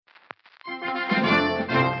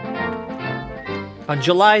On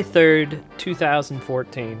July 3rd,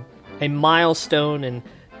 2014, a milestone in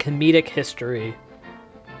comedic history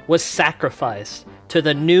was sacrificed to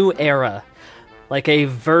the new era like a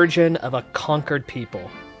virgin of a conquered people.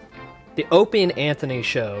 The Opie Antony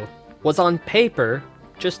Show was on paper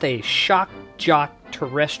just a shock jock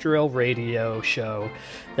terrestrial radio show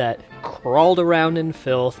that crawled around in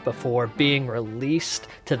filth before being released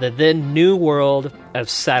to the then new world of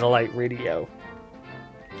satellite radio.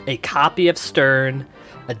 A copy of Stern,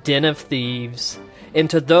 a den of thieves, and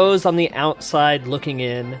to those on the outside looking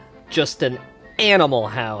in, just an animal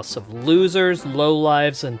house of losers,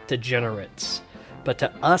 lowlives, and degenerates. But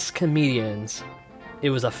to us comedians, it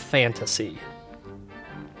was a fantasy.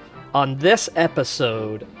 On this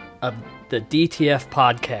episode of the DTF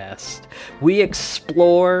podcast, we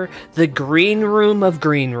explore the green room of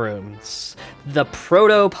green rooms, the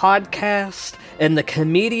proto-podcast, and the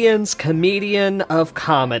comedian's comedian of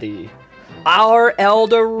comedy. Our El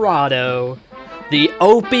Dorado, the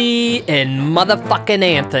Opie and motherfucking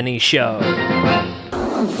Antony Show.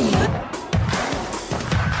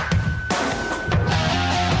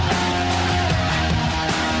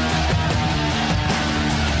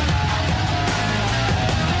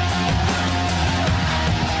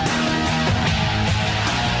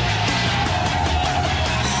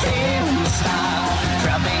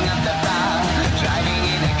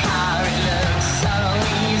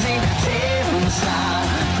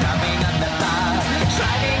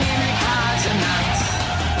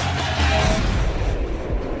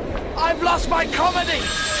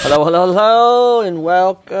 Hello, and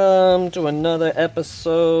welcome to another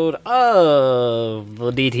episode of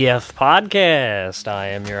the DTF podcast. I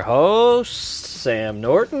am your host, Sam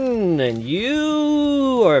Norton, and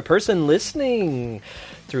you are a person listening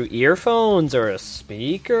through earphones or a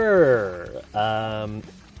speaker,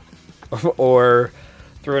 or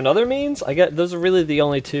through another means. I guess those are really the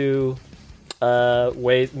only two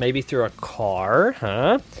ways, maybe through a car,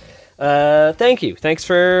 huh? Thank you. Thanks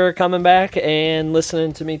for coming back and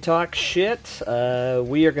listening to me talk shit.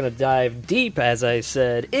 We are going to dive deep, as I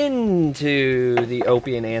said, into the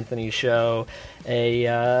Opie and Antony Show.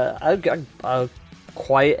 I've got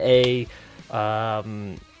quite a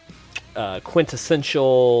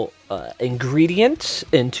quintessential ingredient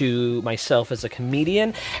into myself as a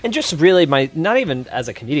comedian, and just really not even as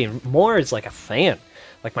a comedian, more as like a fan.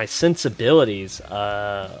 Like, my sensibilities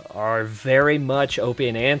are very much Opie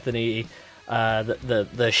and Antony,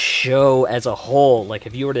 the show as a whole. Like,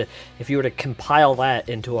 if you were to compile that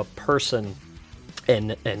into a person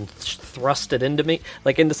and thrust it into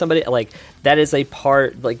somebody, like, that is a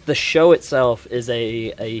part. Like, the show itself is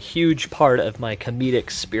a huge part of my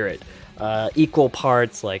comedic spirit. Equal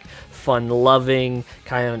parts, like, fun-loving,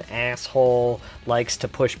 kind of an asshole, likes to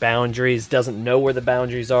push boundaries, doesn't know where the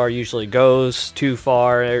boundaries are, usually goes too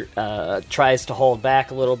far, tries to hold back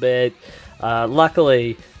a little bit.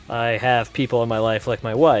 Luckily, I have people in my life, like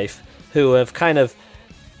my wife, who have kind of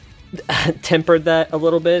tempered that a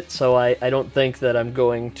little bit, so I don't think that I'm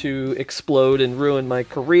going to explode and ruin my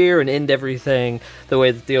career and end everything the way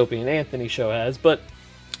that the Opie and Antony Show has, but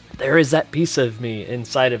there is that piece of me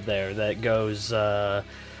inside of there that goes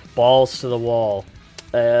balls to the wall.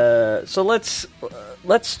 So let's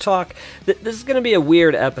talk. This is going to be a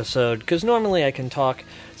weird episode, because normally I can talk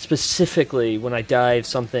specifically when I dive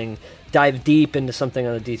deep into something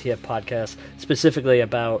on the DTF podcast, specifically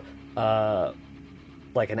about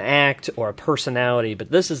like an act or a personality.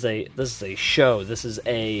 But this is a show. This is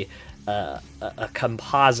a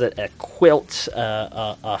composite, a quilt,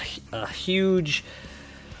 a huge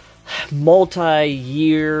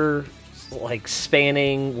multi-year, like,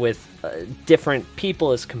 spanning with different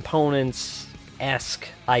people as components-esque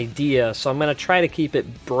idea. So I'm going to try to keep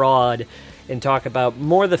it broad and talk about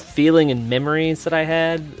more the feeling and memories that I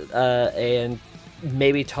had, and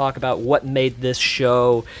maybe talk about what made this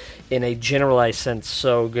show in a generalized sense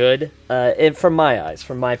so good, and from my eyes,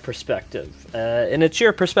 from my perspective. And it's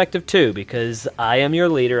your perspective too, because I am your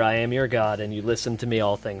leader, I am your god, and you listen to me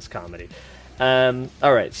all things comedy.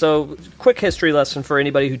 Alright, so quick history lesson for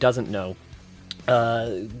anybody who doesn't know.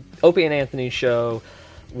 Opie and Antony Show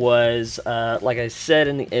was, like I said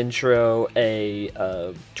in the intro,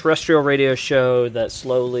 a terrestrial radio show that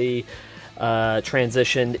slowly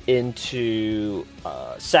transitioned into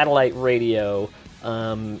satellite radio.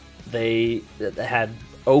 They had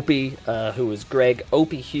Opie, who was Greg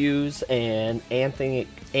Opie Hughes, and Anthony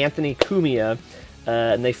Cumia,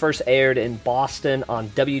 and they first aired in Boston on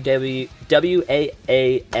WAAF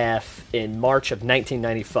in March of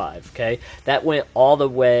 1995, okay? That went all the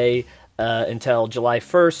way until July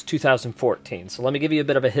 1st, 2014. So let me give you a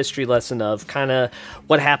bit of a history lesson of kind of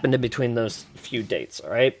what happened in between those few dates,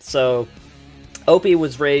 all right? So Opie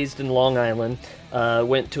was raised in Long Island,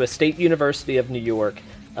 went to a state university of New York,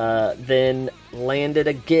 then landed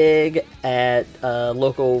a gig at a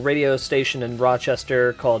local radio station in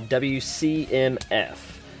Rochester called WCMF,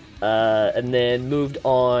 and then moved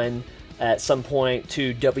on at some point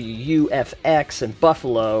to WUFX in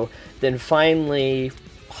Buffalo, then finally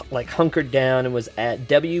hunkered down and was at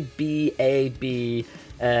WBAB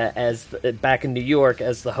back in New York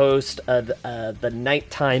as the host of the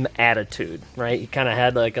Nighttime Attitude, right? He kind of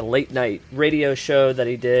had like a late night radio show that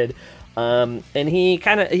he did, and he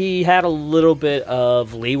had a little bit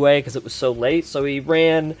of leeway because it was so late, so he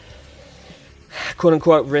ran quote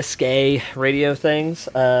unquote risque radio things,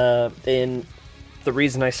 and the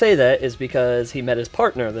reason I say that is because he met his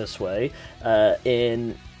partner this way.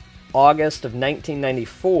 In August of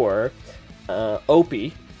 1994,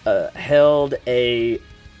 Opie held a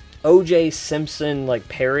O.J. Simpson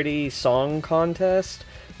parody song contest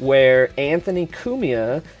where Anthony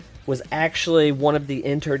Cumia was actually one of the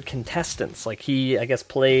entered contestants. He, I guess,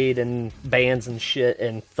 played in bands and shit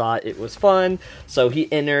and thought it was fun, so he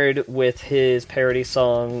entered with his parody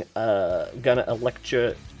song Gonna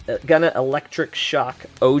Electric Shock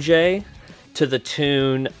OJ to the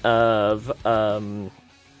tune of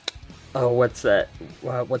what's that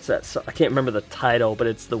song? I can't remember the title, but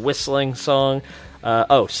it's the whistling song.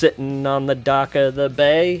 Sitting on the dock of the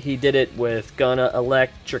bay. He did it with Gonna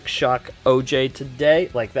Electric Shock OJ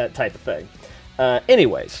Today, like that type of thing.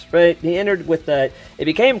 Anyways, right, he entered with that. It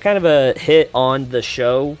became kind of a hit on the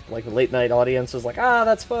show. The late night audience was like,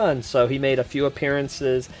 that's fun. So he made a few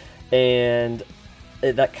appearances, and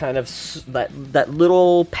that kind of that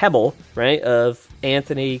little pebble, right, of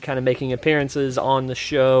Anthony kind of making appearances on the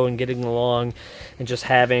show and getting along and just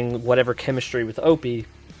having whatever chemistry with Opie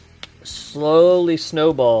slowly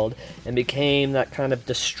snowballed and became that kind of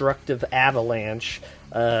destructive avalanche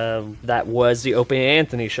that was the Opie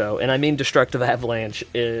Antony Show. And I mean destructive avalanche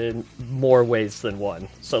in more ways than one.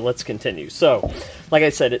 So let's continue. So, like I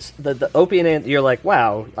said, it's the Opie and Antony. You're like,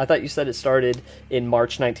 wow, I thought you said it started in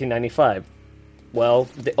March 1995. Well,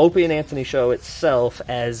 the Opie and Antony Show itself,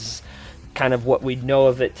 as kind of what we know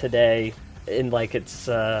of it today in its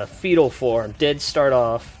fetal form, did start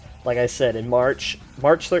off, like I said, in March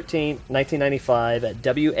 13th, 1995 at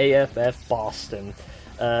WAFF Boston.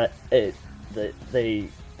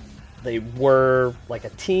 They were a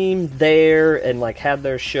team there and had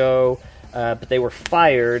their show, but they were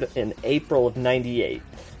fired in April of 98.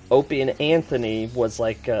 Opie and Anthony was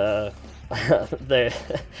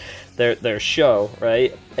their show,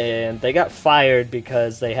 right? And they got fired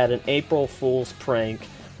because they had an April Fool's prank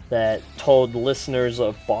that told listeners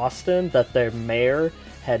of Boston that their mayor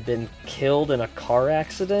had been killed in a car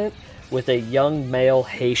accident with a young male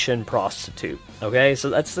Haitian prostitute. Okay,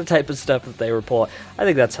 so that's the type of stuff that they were pulling. I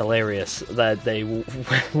think that's hilarious that they were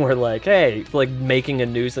hey, making a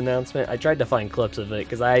news announcement. I tried to find clips of it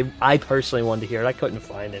because I personally wanted to hear it. I couldn't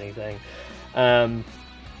find anything.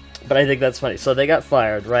 But I think that's funny. So they got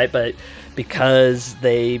fired, right? But because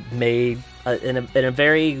they made in a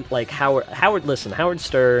very Howard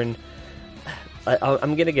Stern.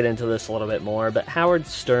 I'm going to get into this a little bit more, but Howard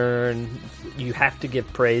Stern, you have to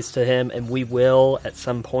give praise to him, and we will at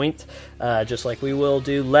some point, just like we will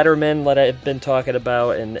do Letterman, that I've been talking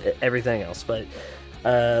about, and everything else. But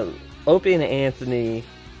Opie and Anthony,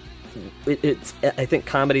 I think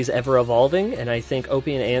comedy's ever evolving, and I think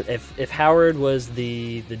Opie and if Howard was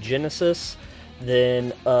the genesis,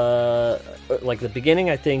 then the beginning,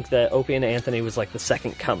 I think that Opie and Anthony was the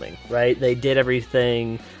second coming, right? They did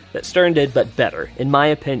everything that Stern did, but better, in my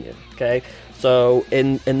opinion. Okay, so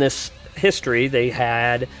in this history, they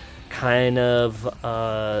had kind of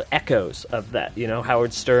echoes of that.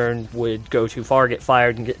 Howard Stern would go too far, get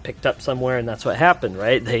fired, and get picked up somewhere, and that's what happened,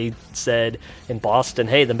 right? They said in Boston,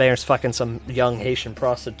 hey, the mayor's fucking some young Haitian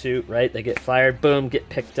prostitute, right? They get fired, boom, get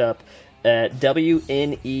picked up at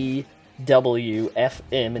WNEWFM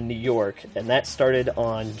in New York, and that started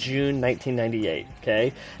on June 1998,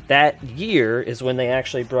 okay? That year is when they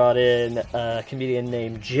actually brought in a comedian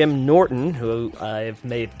named Jim Norton, who I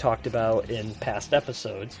may have talked about in past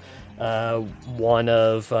episodes. One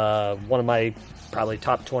of my probably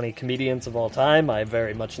top 20 comedians of all time. I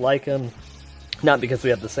very much like him. Not because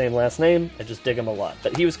we have the same last name, I just dig him a lot.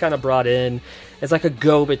 But he was kind of brought in as a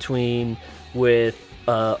go-between with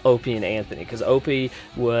Opie and Anthony, because Opie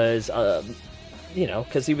was,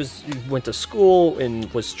 because he went to school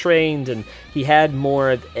and was trained, and he had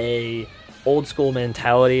more of a old school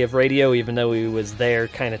mentality of radio, even though he was there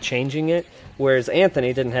kind of changing it. Whereas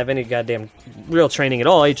Anthony didn't have any goddamn real training at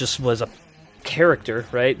all. He just was a character,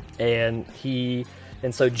 right? And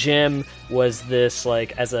so Jim was this,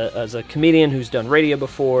 like, as a comedian who's done radio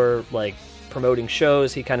before, like, promoting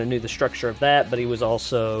shows, he kind of knew the structure of that, but he was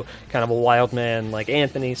also kind of a wild man like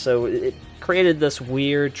Anthony, so it created this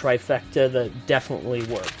weird trifecta that definitely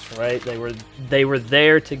worked, right? They were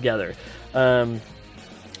there together.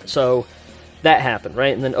 So that happened,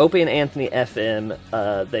 right? And then Opie and Antony FM,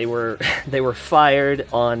 they were fired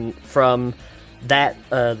from that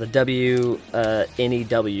the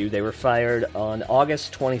WNEW. They were fired on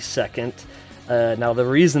August 22nd. Now, the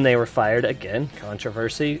reason they were fired, again,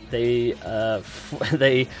 controversy, they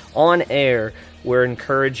on air were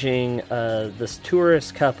encouraging this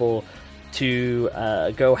tourist couple to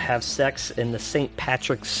go have sex in the St.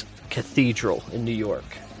 Patrick's Cathedral in New York.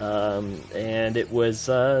 And it was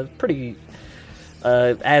pretty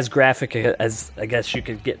as graphic as I guess you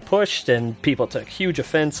could get pushed, and people took huge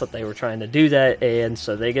offense that they were trying to do that, and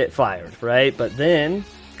so they get fired, right? But then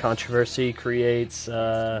controversy creates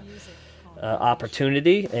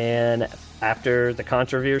opportunity, and after the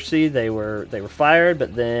controversy, they were fired.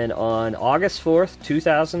 But then on August 4th,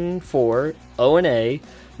 2004, O&A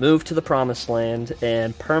moved to the Promised Land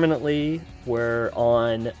and permanently were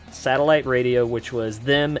on satellite radio, which was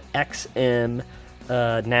them XM,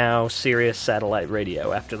 now Sirius Satellite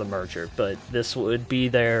Radio after the merger. But this would be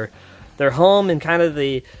their home and kind of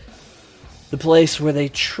the place where they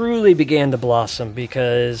truly began to blossom,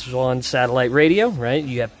 because on satellite radio, right,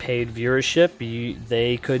 you have paid viewership.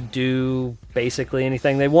 They could do basically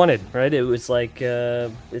anything they wanted, right? It was like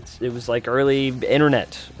it was like early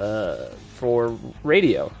internet for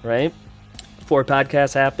radio, right? Before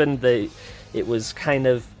podcasts happened, it was kind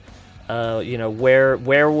of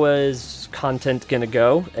where was content going to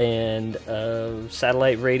go, and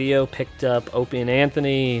satellite radio picked up Opie and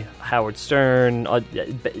Anthony, Howard Stern,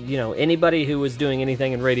 anybody who was doing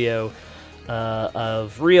anything in radio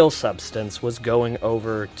of real substance was going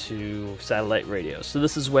over to satellite radio. So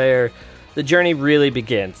this is where the journey really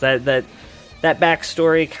begins. That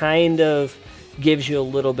backstory kind of gives you a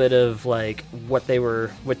little bit of like what they were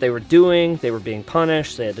doing. They were being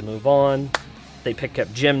punished. They had to move on. They pick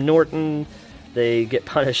up Jim Norton. They get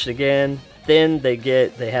punished again. Then they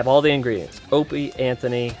have all the ingredients. Opie,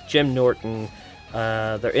 Anthony, Jim Norton.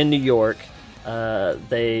 They're in New York.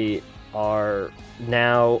 They are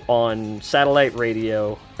now on satellite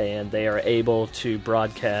radio, and they are able to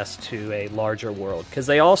broadcast to a larger world. Because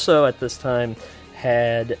they also, at this time,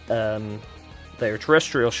 had their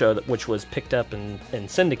terrestrial show, which was picked up and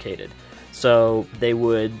syndicated. So they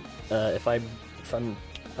would, they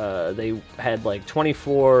had like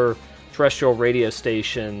 24 terrestrial radio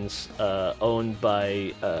stations owned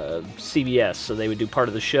by CBS. So they would do part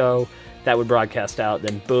of the show that would broadcast out,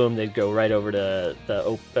 then boom, they'd go right over to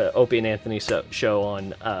the Opie and Anthony show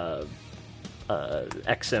on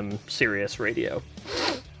XM Sirius Radio.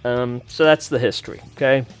 So that's the history,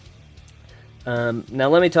 okay? Now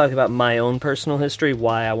let me talk about my own personal history,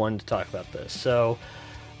 why I wanted to talk about this. So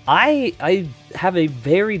I have a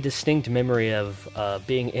very distinct memory of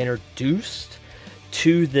being introduced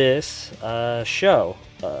to this show.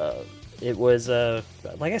 It was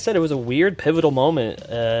like I said, it was a weird, pivotal moment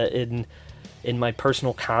in my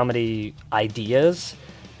personal comedy ideas.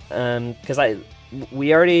 Because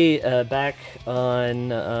we already back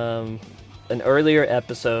on an earlier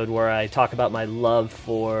episode where I talk about my love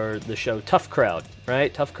for the show Tough Crowd.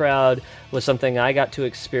 Right, Tough Crowd was something I got to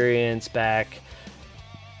experience back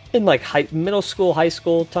in like middle school, high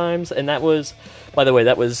school times, and that was, by the way,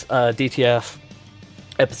 that was DTF.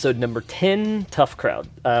 Episode number 10, Tough Crowd.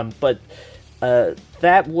 But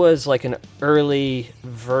that was like an early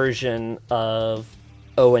version of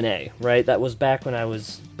O&A, right? That was back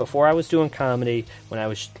before I was doing comedy, when I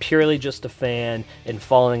was purely just a fan and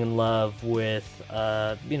falling in love with,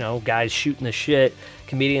 guys shooting the shit,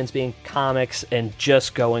 comedians being comics, and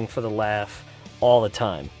just going for the laugh all the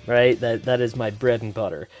time, right? That is my bread and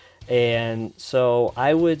butter. And so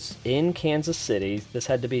I was in Kansas City. This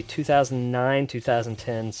had to be 2009,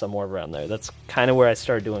 2010, somewhere around there. That's kind of where I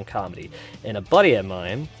started doing comedy. And a buddy of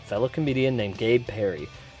mine, fellow comedian named Gabe Perry,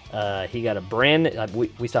 he got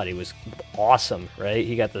we thought he was awesome, right?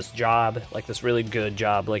 He got this job, like this really good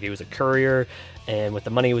job, like he was a courier. And with the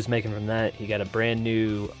money he was making from that, he got a brand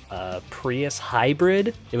new Prius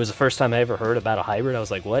hybrid. It was the first time I ever heard about a hybrid. I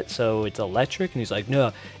was like, what? So it's electric? And he's like,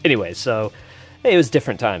 no. Anyway, so it was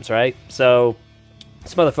different times, right? So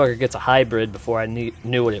This motherfucker gets a hybrid before I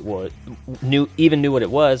knew what it was, knew what it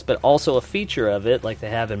was, but also a feature of it, like they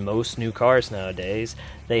have in most new cars nowadays.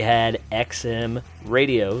 They had XM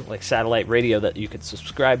radio, like satellite radio that you could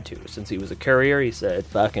subscribe to. Since he was a courier, he said,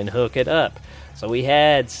 "Fucking hook it up." So we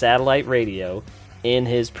had satellite radio in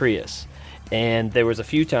his Prius, and there was a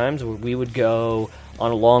few times where we would go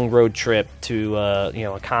on a long road trip to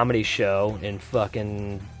a comedy show in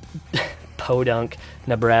fucking Podunk,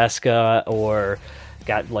 Nebraska, or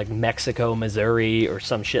got like Mexico, Missouri, or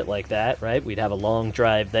some shit like that, right? We'd have a long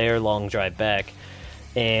drive there, long drive back.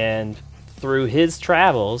 And through his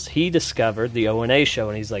travels, he discovered the O&A show,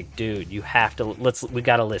 and he's like, dude, you have to, we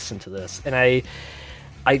got to listen to this. And I,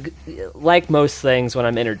 like most things, when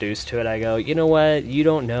I'm introduced to it, I go, you know what? You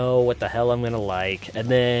don't know what the hell I'm going to like. And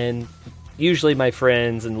then usually my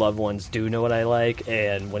friends and loved ones do know what I like.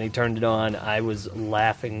 And when he turned it on, I was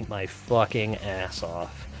laughing my fucking ass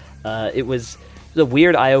off. It was a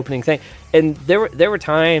weird, eye-opening thing. And there were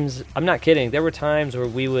times, I'm not kidding, there were times where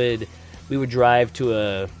we would drive to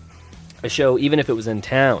a show, even if it was in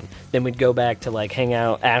town. Then we'd go back to like hang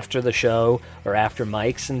out after the show or after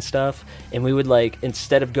mics and stuff. And we would like,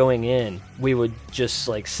 instead of going in, we would just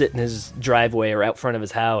like sit in his driveway or out front of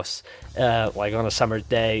his house, like on a summer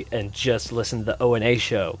day, and just listen to the O&A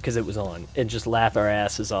show because it was on, and just laugh our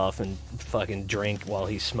asses off and fucking drink while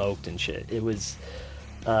he smoked and shit. It was,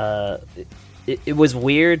 it was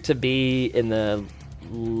weird to be in the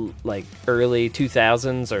like early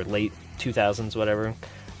 2000s or late 2000s, whatever,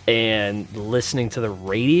 and listening to the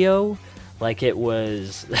radio like it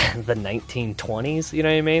was the 1920s. You know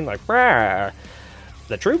what I mean? Like, "Brah,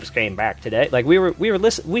 the troops came back today." Like we were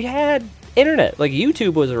listening. We had internet. Like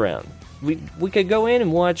YouTube was around. We could go in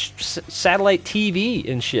and watch satellite TV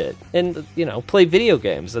and shit, and play video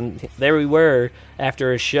games. And there we were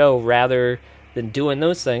after a show, rather than doing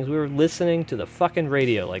those things, we were listening to the fucking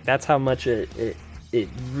radio. Like, that's how much it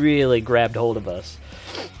really grabbed hold of us.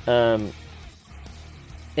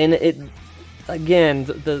 And it, again,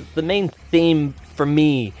 the main theme for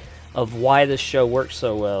me of why this show works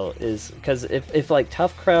so well is because if like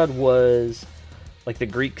Tough Crowd was like the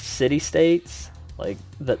Greek city-states, like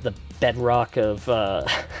the bedrock of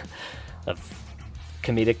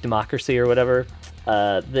comedic democracy or whatever,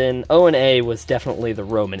 then O&A was definitely the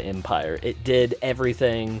Roman Empire. It did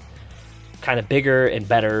everything kind of bigger and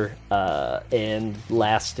better, and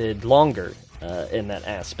lasted longer in that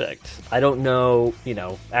aspect. I don't know,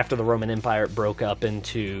 after the Roman Empire it broke up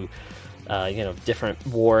into different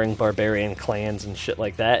warring barbarian clans and shit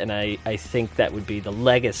like that, and I think that would be the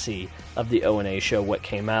legacy of the O&A show, what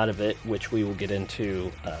came out of it, which we will get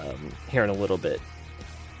into here in a little bit.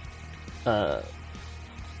 But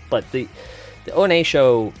the O&A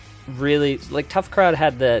show really, like, Tough Crowd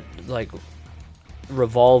had that, like,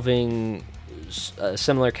 revolving,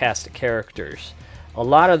 similar cast of characters. A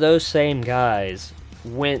lot of those same guys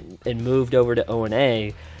went and moved over to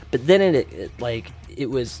O&A, but then it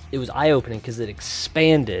was eye-opening because it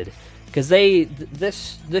expanded. Because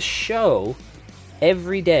this show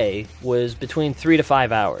every day was between 3 to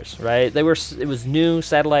 5 hours, right? It was new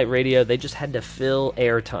satellite radio. They just had to fill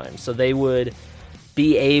airtime, so they would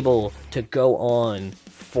be able to go on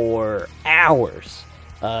for hours,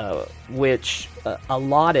 which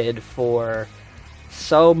allotted for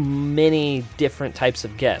so many different types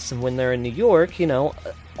of guests. And when they're in New York,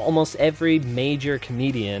 almost every major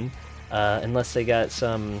comedian, unless they got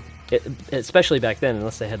some, especially back then,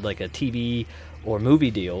 unless they had like a TV or movie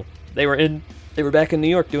deal, they were back in New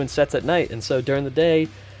York doing sets at night. And so during the day,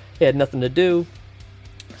 they had nothing to do.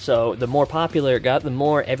 So the more popular it got, the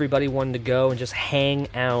more everybody wanted to go and just hang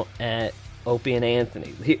out at Opie and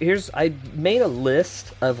Anthony. I made a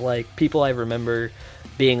list of like people I remember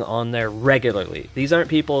being on there regularly. These aren't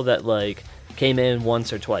people that like came in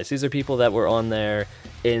once or twice. These are people that were on there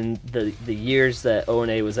in the years that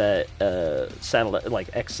O&A was at satellite, like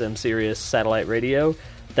XM Sirius satellite radio,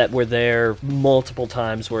 that were there multiple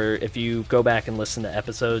times, where if you go back and listen to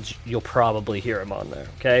episodes, you'll probably hear him on there,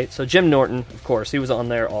 okay? So Jim Norton, of course, he was on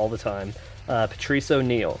there all the time. Patrice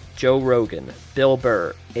O'Neill, Joe Rogan, Bill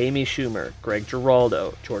Burr, Amy Schumer, Greg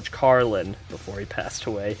Giraldo, George Carlin, before he passed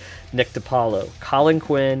away, Nick DiPaolo, Colin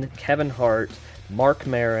Quinn, Kevin Hart, Mark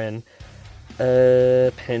Maron,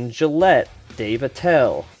 Penn Jillette, Dave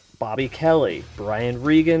Attell, Bobby Kelly, Brian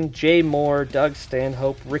Regan, Jay Moore, Doug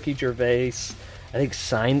Stanhope, Ricky Gervais, I think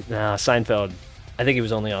Seinfeld, I think he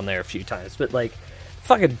was only on there a few times, but like,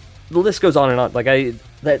 fucking, the list goes on and on. Like,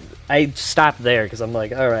 I stopped there because I'm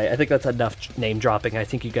like, all right, I think that's enough name dropping. I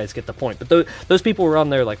think you guys get the point. But those people were on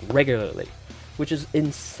there like regularly, which is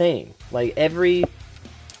insane. Like every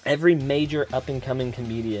major up and coming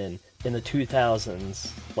comedian in the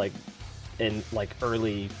 2000s, like in like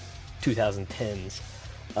early 2010s,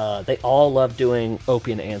 they all loved doing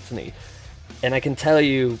Opie and Antony. And I can tell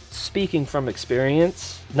you, speaking from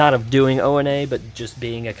experience, not of doing O&A, but just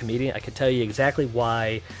being a comedian, I can tell you exactly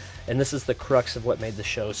why, and this is the crux of what made the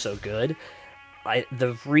show so good.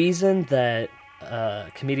 The reason that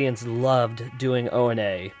comedians loved doing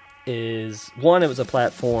O&A is, one, it was a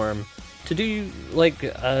platform to do, like,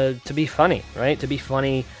 to be funny, right? To be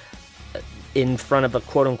funny in front of a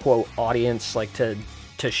quote-unquote audience, like, to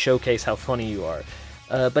showcase how funny you are.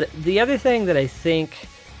 But the other thing that I think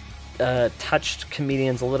touched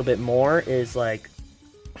comedians a little bit more is, like,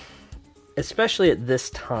 especially at this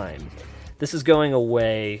time, this is going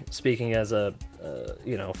away, speaking as a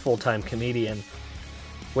full-time comedian,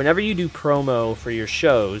 whenever you do promo for your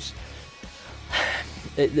shows,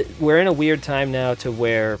 we're in a weird time now to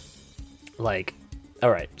where, like,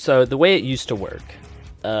 alright, so the way it used to work,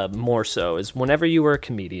 more so, is whenever you were a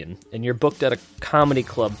comedian and you're booked at a comedy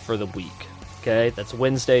club for the week, okay, that's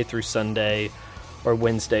Wednesday through Sunday, or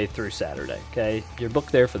Wednesday through Saturday, okay? You're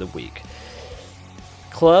booked there for the week.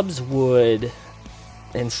 Clubs would,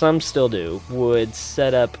 and some still do, would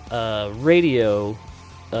set up radio,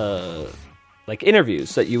 like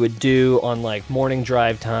interviews that you would do on like morning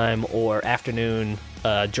drive time or afternoon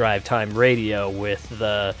drive time radio with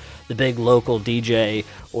the big local DJ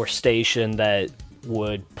or station that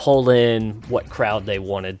would pull in what crowd they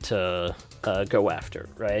wanted to go after,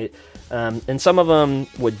 right? And some of them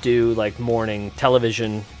would do like morning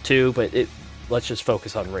television too, but let's just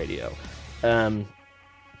focus on radio.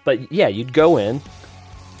 But yeah, you'd go in,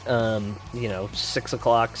 6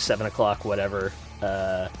 o'clock, 7 o'clock, whatever,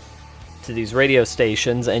 to these radio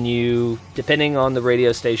stations, and you, depending on the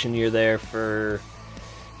radio station, you're there for,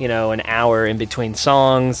 an hour in between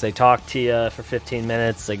songs. They talk to you for 15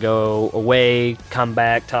 minutes. They go away, come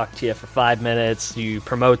back, talk to you for 5 minutes. You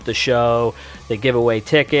promote the show. They give away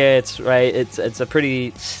tickets, right? It's a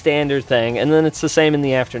pretty standard thing. And then it's the same in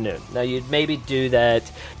the afternoon. Now, you'd maybe do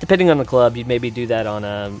that, depending on the club, you'd maybe do that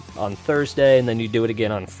on Thursday, and then you do it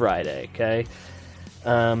again on Friday, okay?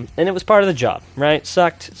 And it was part of the job, right?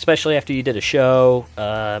 Sucked, especially after you did a show.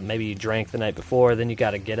 Maybe you drank the night before, then you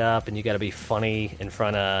got to get up and you got to be funny in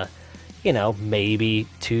front of, maybe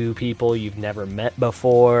 2 people you've never met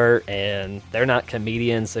before, and they're not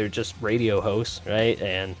comedians, they're just radio hosts, right?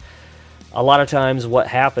 And a lot of times what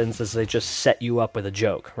happens is they just set you up with a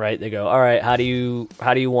joke, right? They go, all right, how do you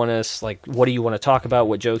want us, like, what do you want to talk about?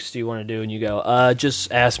 What jokes do you want to do? And you go,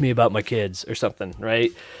 just ask me about my kids or something,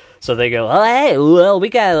 right? So they go, oh, hey, well, we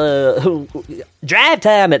got drive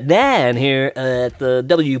time at 9 here at the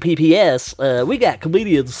WPPS. We got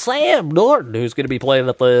comedian Sam Norton, who's going to be playing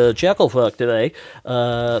at the Chucklefuck today.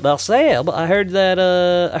 Now, Sam, I heard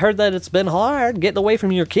that it's been hard getting away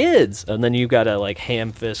from your kids. And then you got to, like,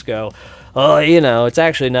 ham fist go, oh, it's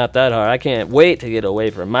actually not that hard. I can't wait to get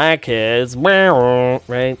away from my kids.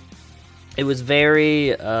 Right? It was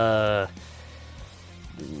very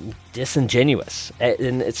disingenuous,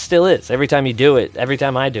 and it still is. Every time I do it,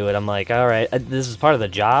 I'm like, all right, this is part of the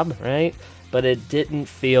job, right? But it didn't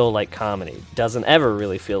feel like comedy. It doesn't ever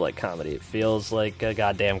really feel like comedy. It feels like a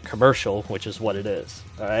goddamn commercial, which is what it is,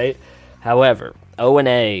 all right? However,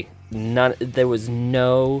 O&A, there was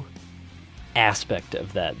no aspect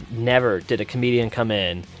of that. Never did a comedian come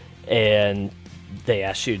in and they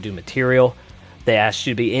asked you to do material. They asked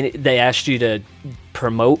you to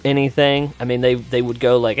promote anything. I mean, they would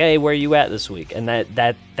go like, "Hey, where are you at this week?" And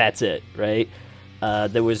that's it, right?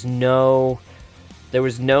 There was no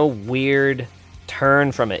weird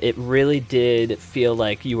turn from it. It really did feel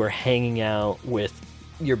like you were hanging out with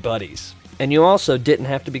your buddies, and you also didn't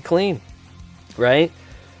have to be clean, right?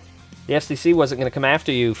 The FCC wasn't going to come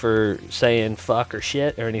after you for saying fuck or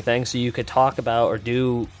shit or anything, so you could talk about or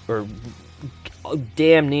do or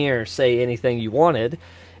damn near say anything you wanted.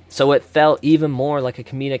 So it felt even more like a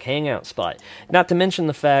comedic hangout spot. Not to mention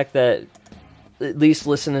the fact that, at least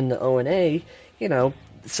listening to O&A,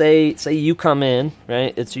 say you come in,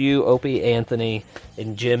 right? It's you, Opie Antony,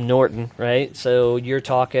 and Jim Norton, right? So you're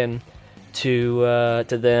talking to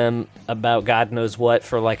them about God knows what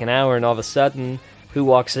for like an hour, and all of a sudden, who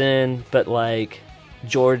walks in but like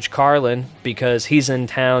George Carlin, because he's in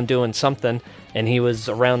town doing something, and he was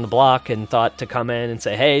around the block and thought to come in and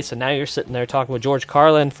say, hey, so now you're sitting there talking with George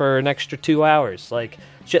Carlin for an extra 2 hours. Like,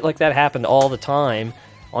 shit like that happened all the time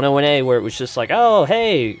on O&A, where it was just like, oh,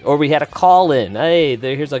 hey, or we had a call in, hey,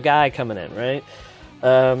 here's a guy coming in, right?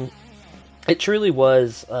 It truly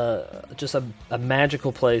was just a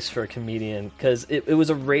magical place for a comedian, because it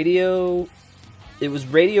was radio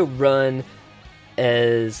run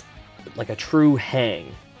as like a true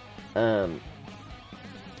hang.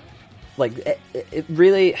 like it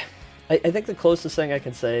really, I think the closest thing I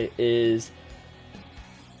can say is,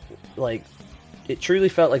 like, it truly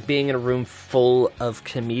felt like being in a room full of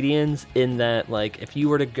comedians, in that, like, if you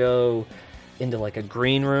were to go into, like, a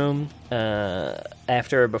green room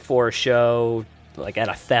after or before a show, like at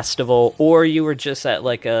a festival, or you were just at,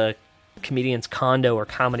 like, a comedian's condo or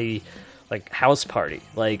comedy, like, house party.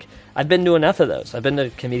 Like, I've been to enough of those. I've been to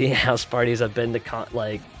comedian house parties. I've been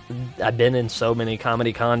to, I've been in so many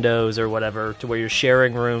comedy condos or whatever, to where you're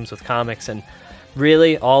sharing rooms with comics, and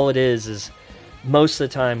really all it is most of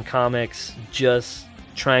the time comics just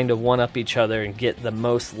trying to one-up each other and get the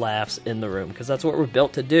most laughs in the room, because that's what we're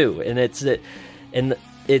built to do. And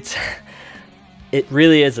it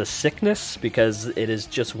really is a sickness, because it is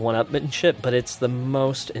just one-upmanship, but it's the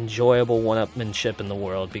most enjoyable one-upmanship in the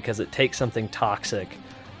world, because it takes something toxic.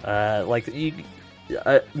 Maybe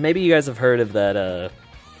you guys have heard of that,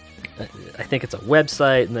 I think it's a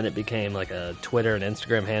website, and then it became like a Twitter and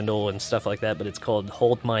Instagram handle and stuff like that, but it's called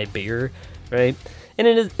Hold My Beer, right? And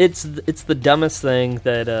it's the dumbest thing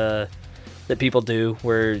that people do,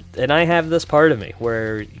 and I have this part of me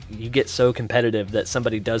where you get so competitive that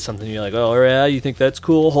somebody does something and you're like, oh yeah, you think that's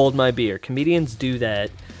cool, hold my beer. Comedians do that,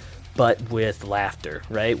 but with laughter,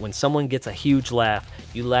 right? When someone gets a huge laugh,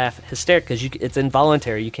 you laugh hysterically, because it's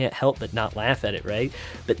involuntary. You can't help but not laugh at it, right?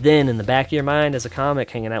 But then in the back of your mind, as a comic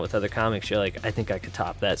hanging out with other comics, you're like, I think I could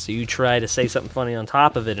top that. So you try to say something funny on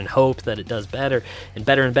top of it and hope that it does better and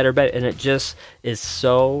better and better and better. And it just is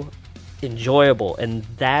so enjoyable. And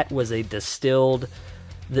that was a distilled...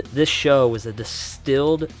 This show was a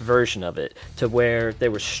distilled version of it, to where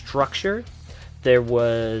there was structure, there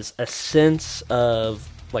was a sense of,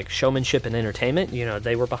 like, showmanship and entertainment. You know,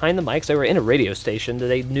 they were behind the mics, they were in a radio station,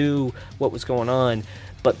 they knew what was going on,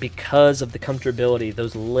 but because of the comfortability,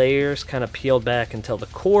 those layers kind of peeled back until the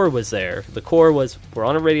core was there. The core was, we're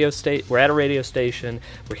at a radio station,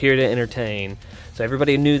 we're here to entertain. So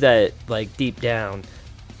everybody knew that, like, deep down,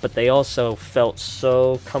 but they also felt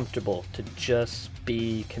so comfortable to just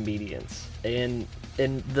be comedians. And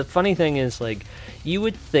the funny thing is, like, you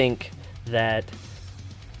would think that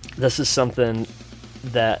this is something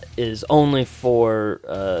that is only for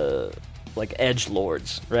like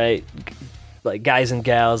edgelords, right? Like guys and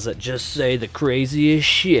gals that just say the craziest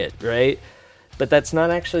shit, right? But that's not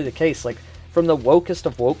actually the case. Like, from the wokest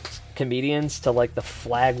of woke comedians to, like, the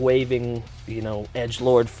flag waving, you know,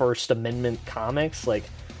 edgelord First Amendment comics, like,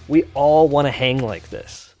 we all want to hang like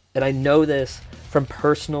this. And I know this from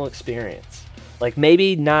personal experience. Like,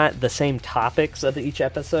 maybe not the same topics of each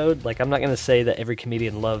episode. Like, I'm not going to say that every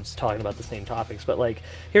comedian loves talking about the same topics, but, like,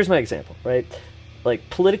 here's my example, right? Like,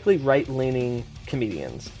 politically right-leaning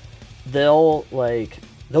comedians, they'll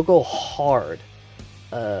go hard,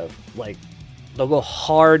 they'll go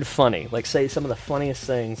hard funny. Like, say some of the funniest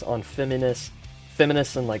things on feminists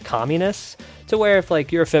and, like, communists, to where if,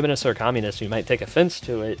 like, you're a feminist or a communist, you might take offense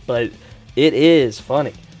to it, but it is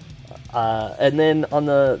funny. And then on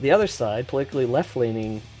the other side, politically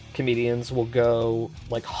left-leaning comedians will go,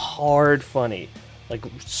 like, hard funny, like,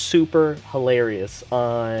 super hilarious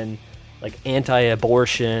on, like,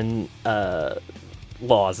 anti-abortion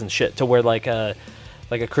laws and shit, to where, like a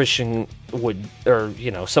Christian would, or,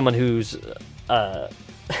 you know, someone who's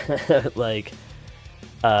like,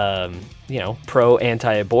 you know, pro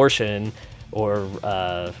anti-abortion, or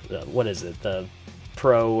what is it, the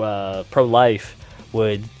pro-life,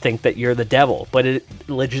 would think that you're the devil, but it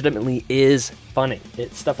legitimately is funny.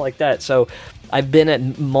 It's stuff like that. So I've been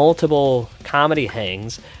at multiple comedy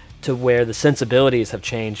hangs to where the sensibilities have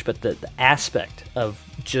changed, but the aspect of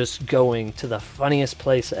just going to the funniest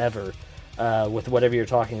place ever with whatever you're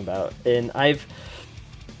talking about. And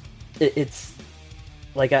it's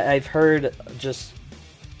like, I've heard, just,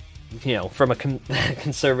 you know, from a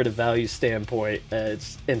conservative value standpoint,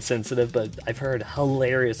 it's insensitive, but I've heard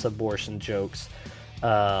hilarious abortion jokes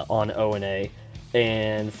on O&A,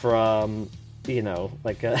 and from, you know,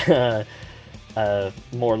 like a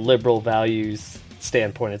more liberal values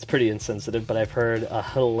standpoint, it's pretty insensitive, but I've heard a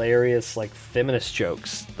hilarious, like, feminist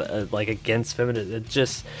jokes, like, against feminism. It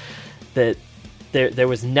just, that there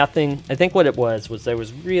was nothing, I think what it was there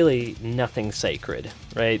was really nothing sacred,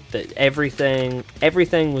 right? That everything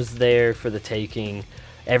was there for the taking,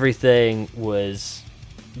 everything was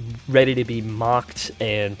ready to be mocked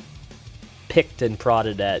and picked and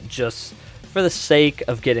prodded at just for the sake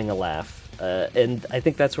of getting a laugh. And I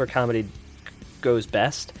think that's where comedy goes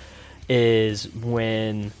best, is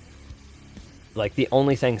when, like, the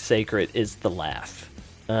only thing sacred is the laugh.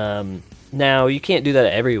 Now, you can't do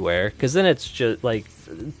that everywhere, because then it's just, like,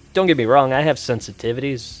 don't get me wrong, I have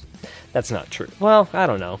sensitivities that's not true. Well, I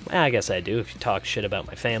don't know. I guess I do if you talk shit about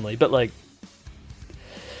my family. But, like,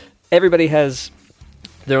 everybody has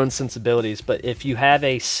their own sensibilities. But if you have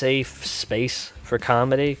a safe space for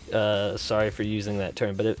comedy, sorry for using that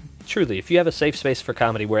term, but truly, if you have a safe space for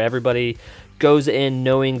comedy where everybody goes in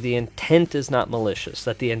knowing the intent is not malicious,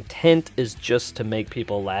 that the intent is just to make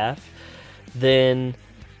people laugh, then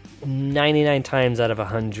 99 times out of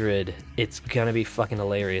 100, it's gonna be fucking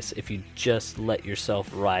hilarious if you just let yourself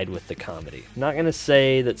ride with the comedy. I'm not gonna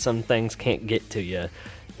say that some things can't get to you,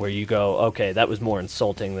 where you go, okay, that was more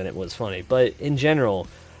insulting than it was funny. But in general,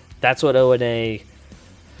 that's what O&A,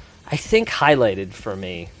 I think, highlighted for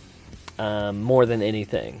me more than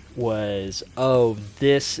anything was, oh,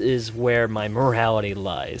 this is where my morality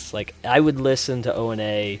lies. Like, I would listen to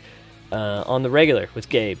O&A on the regular with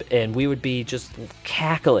Gabe, and we would be just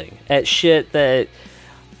cackling at shit that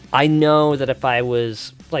I know that if I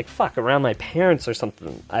was, like, fuck, around my parents or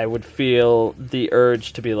something, I would feel the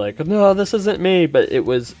urge to be like, no, this isn't me. But it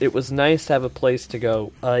was nice to have a place to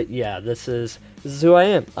go, yeah, this is who I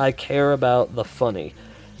am. I care about the funny.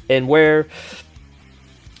 And where,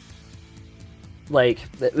 like,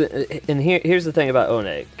 and here's the thing about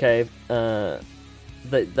O&A, okay?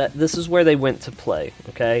 That this is where they went to play,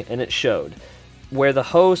 okay? And it showed. Where the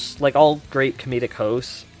hosts, like all great comedic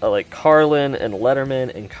hosts, like Carlin and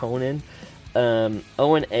Letterman and Conan,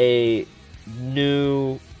 O&A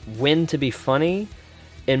knew when to be funny,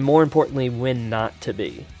 and more importantly, when not to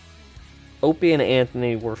be. Opie and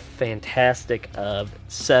Anthony were fantastic of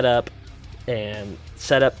setup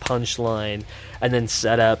punchline, and then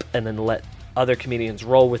set up, and then let other comedians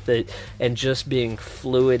roll with it, and just being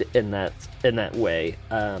fluid in that way,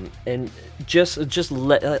 and just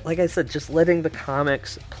like I said, just letting the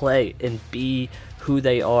comics play and be who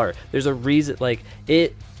they are. There's a reason, like,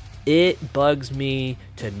 it bugs me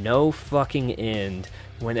to no fucking end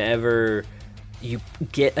whenever you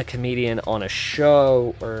get a comedian on a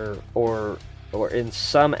show or in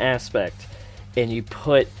some aspect, and you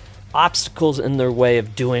put obstacles in their way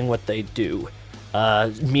of doing what they do,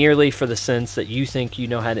 merely for the sense that you think you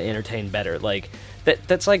know how to entertain better. Like,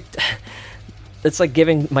 that's like it's like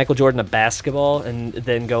giving Michael Jordan a basketball and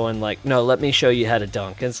then going like, no, let me show you how to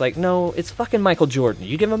dunk. And it's like, no, it's fucking Michael Jordan.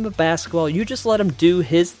 You give him a basketball, you just let him do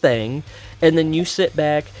his thing, and then you sit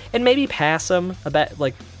back and maybe pass him about,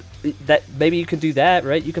 like, that. Maybe you can do that,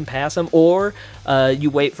 right? You can pass him, or you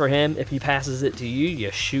wait for him. If he passes it to you, you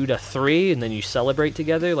shoot a 3 and then you celebrate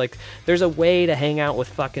together. Like, there's a way to hang out with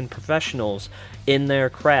fucking professionals in their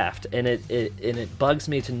craft, and it bugs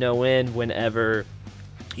me to no end whenever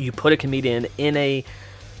you put a comedian in a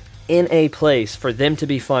place for them to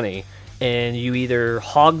be funny, and you either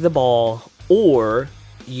hog the ball or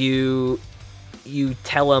you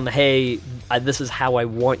tell them, hey, this is how I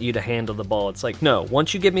want you to handle the ball. It's like, no,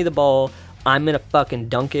 once you give me the ball, I'm going to fucking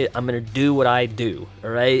dunk it. I'm going to do what I do, all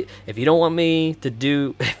right? If you don't want me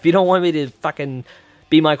to fucking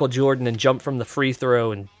be Michael Jordan and jump from the free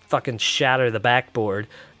throw and fucking shatter the backboard,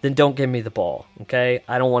 then don't give me the ball, okay?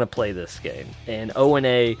 I don't want to play this game. And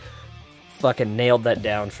O&A fucking nailed that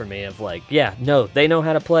down for me of like, yeah, no, they know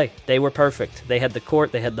how to play. They were perfect. They had the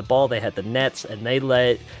court, they had the ball, they had the nets, and they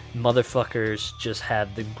let motherfuckers just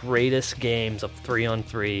have the greatest games of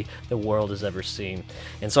 3-on-3 the world has ever seen.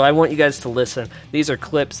 And so I want you guys to listen. These are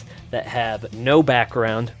clips that have no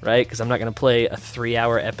background, right? Because I'm not going to play a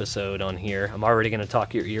 3-hour episode on here. I'm already going to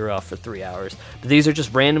talk your ear off for 3 hours. But these are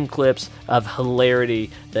just random clips of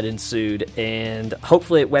hilarity that ensued, and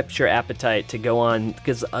hopefully it whets your appetite to go on,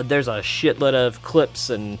 because there's a shitload of clips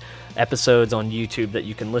and episodes on YouTube that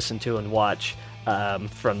you can listen to and watch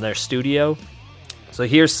from their studio. So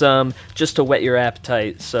here's some just to whet your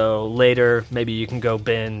appetite, so later maybe you can go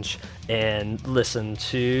binge and listen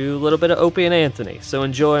to a little bit of Opie and Anthony. So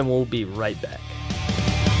enjoy, and we'll be right back.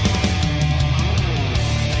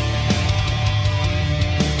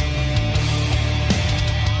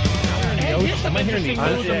 Here's some interesting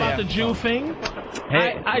news about the Jew thing.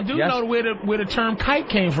 Hey, I do know where the term kike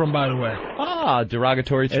came from, by the way. Ah,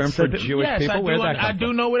 derogatory term for Jewish people? Where'd that come from? I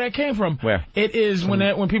do know where that came from. Where? It is when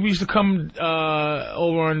people used to come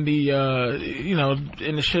over on the,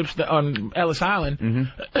 in the ships on Ellis Island,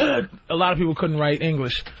 mm-hmm. A lot of people couldn't write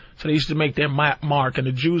English, so they used to make their mark, and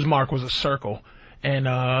the Jew's mark was a circle, and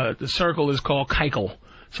the circle is called kikel.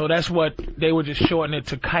 So that's what they would just shorten it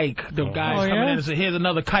to kike. The guys coming in and say, here's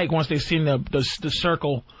another kike, once they've seen the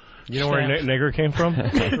circle. You know where nigger came from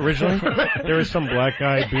originally? There was some black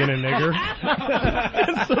guy being a nigger.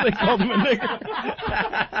 So they called him a nigger.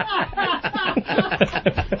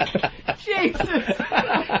 Jesus!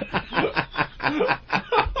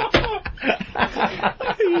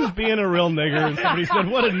 He was being a real real nigger, and somebody said,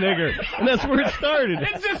 what a nigger. And that's where it started.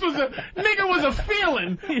 It just was nigger was a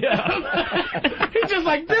feeling. Yeah. He's just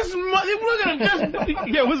like, this, look at him, just.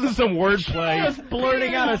 Yeah, it wasn't some wordplay. Just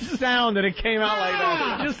blurting out a sound and it came out like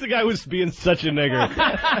that. Just the guy was being such a nigger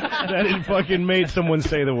that it fucking made someone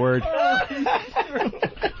say the word.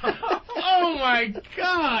 Oh my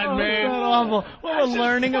God, man! That's awful. Well, we're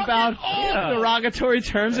learning about derogatory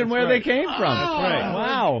terms and where they came from. That's right.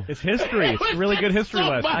 Wow. It's history. It's a really good history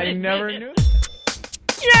lesson. I never knew.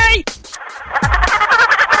 Yay!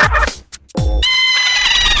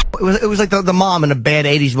 It was like the mom in a bad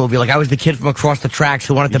 80s movie. Like, I was the kid from across the tracks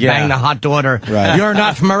who wanted to bang the hot daughter. Right. You're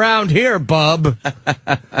not from around here, bub.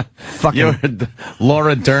 You're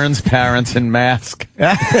Laura Dern's parents in Mask.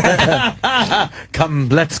 Come,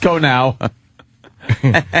 let's go now.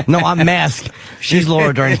 No, I'm Mask. She's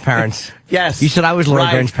Laura Dern's parents. Yes. You said I was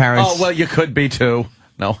Laura Dern's parents. Oh, well, you could be, too.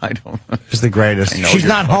 No, I don't. She's the greatest. She's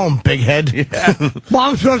not home, big head. Yeah.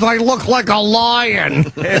 Mom says I look like a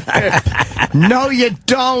lion. No, you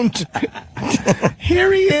don't.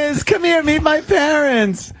 Here he is. Come here, meet my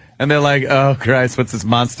parents. And they're like, oh, Christ, what's this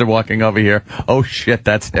monster walking over here? Oh, shit,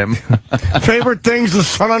 that's him. Favorite things, the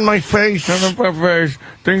sun on my face. Sun on my face.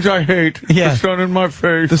 Things I hate. Yeah. The sun in my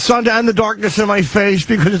face. The sun and the darkness in my face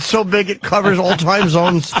because it's so big it covers all time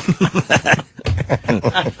zones.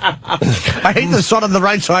 I hate the sun on the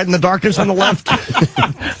right side and the darkness on the left.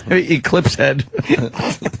 Eclipse head.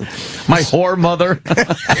 My whore mother.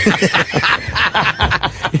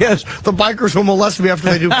 Yes, the bikers who molest me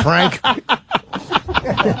after they do crank.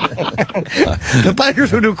 The bikers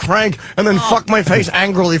who do crank and then fuck my face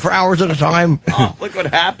angrily for hours at a time. Oh, look what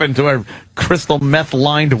happened to her crystal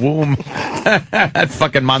meth-lined womb. That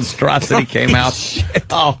fucking monstrosity came out. Shit.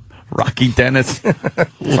 Oh, Rocky Dennis.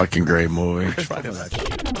 Fucking great movie.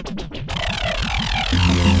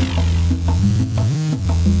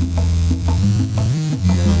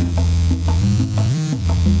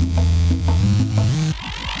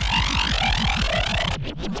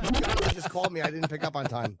 Called me. I didn't pick up on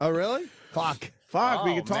time. Oh, really? Fuck. Fuck,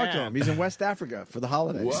 we can talk to him. He's in West Africa for the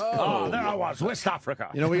holidays. Whoa. Oh, there I was, West Africa.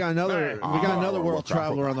 You know, we got another world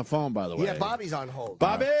traveler on the phone, by the way. Yeah, Bobby's on hold.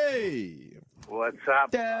 Bobby! What's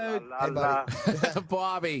up? Dude. La, la, la.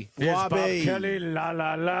 Bobby. Here's Bob Kelly, la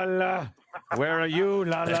la la la. Where are you?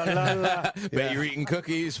 La la la la. Bet you're eating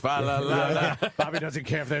cookies. Fa la la la. Bobby doesn't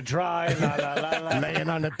care if they're dry. La la la la. Laying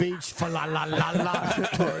on the beach. Fa la la la la.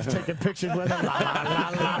 Tourists taking pictures with him. La la la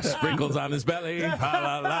la. Sprinkles on his belly. Fa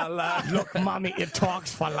la la la. Look, mommy, it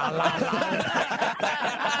talks. Fa la la la.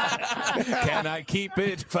 Can I keep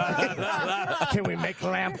it? Fa la la la. Can we make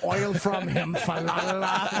lamp oil from him? Fa la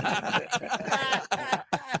la.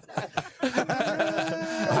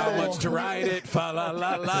 How much to ride it? Fa la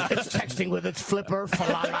la la. It's texting with its flipper. Fa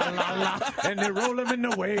la la la la. And they roll him in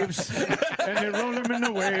the waves. And they roll him in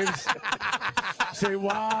the waves. Say,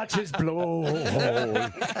 watch his blow.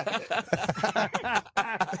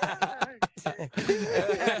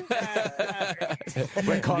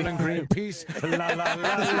 We're calling Greenpeace. La la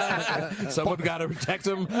la la. Someone got to protect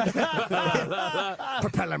him. La, la, la.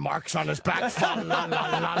 Propeller marks on his back. Fa la la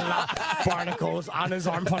la la. Barnacles on his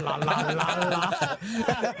arm. Fa la la la la.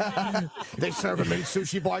 They serve him in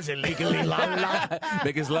sushi bars illegally. La la.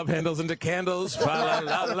 Make his love handles into candles. Fa la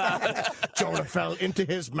la la. Jonah fell into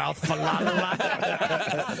his mouth. Fa la la.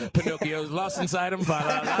 Pinocchio's lost inside him. Fa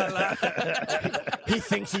la la la. He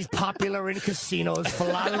thinks he's popular in casinos. Fa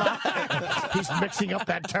la la. He's mixing up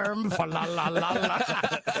that term. Fa la la la la.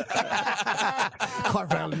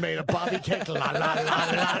 Carvel made a Bobby cake. La la la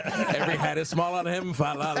la. Every hat is small on him.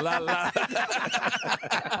 Fa la la la.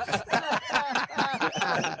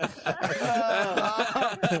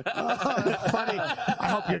 Funny. I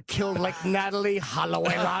hope you're killed like Natalie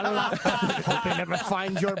Holloway. La la. Hope they never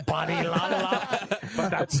find your body. La la. But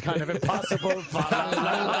that's kind of impossible. Fa la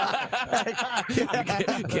la la.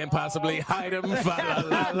 Can't possibly hide him. Fa la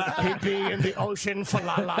la la. He'd be in the ocean. Fa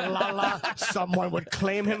la la la la. Someone would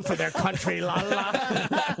claim him for their country. La la.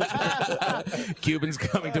 Cubans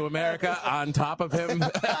coming to America on top of him.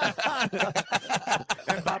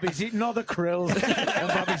 And Bobby's eating all the krill. And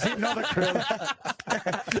Bobby's eating all the krill.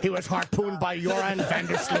 He was harpooned by Joran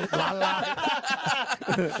Vandersloot. La la.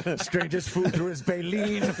 Strangest food through his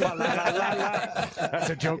baleen. Fa la la la la. That's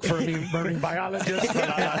a joke for me marine biologist. Fa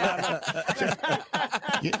la la la.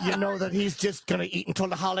 You know that he's just gonna eat until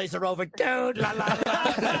the holidays are over, dude. La la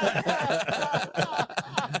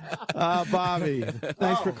la. Bobby,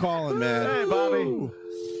 thanks for calling, man. Hey, Bobby.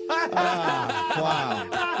 Wow.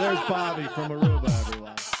 There's Bobby from Aruba,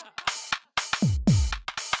 everyone.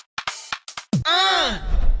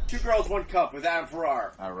 2 Girls, 1 Cup with Adam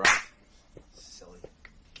Ferrar. All right. Silly.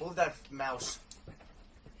 Move that mouse.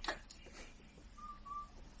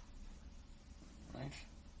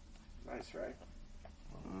 Nice, right?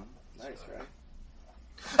 Nice, right?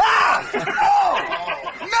 Ah!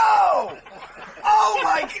 No! No! Oh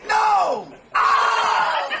my... No!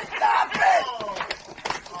 Ah! Stop it!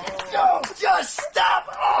 No, just stop!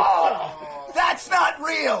 Oh! That's not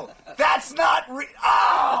real! That's not real!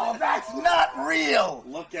 Oh! That's not real!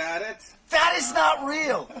 Look at it. That is not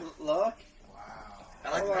real! Look. I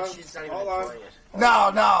like Hold that on. she's not even Hold on. enjoying it. No,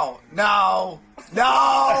 no, no,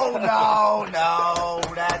 no, no, no,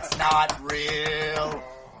 that's not real.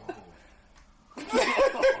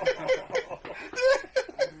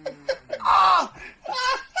 Ah!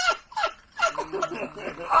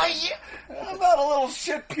 How about a little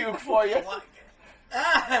shit puke for you?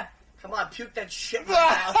 Come on, puke that shit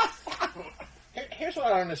right now. Here's what I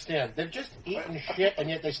don't understand. They're just eating shit, and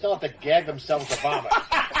yet they still have to gag themselves to vomit.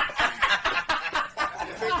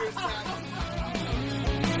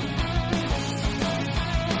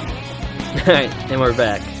 Alright, and we're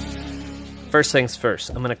back. First things first,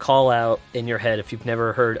 I'm going to call out in your head, if you've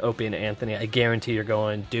never heard Opie and Anthony, I guarantee you're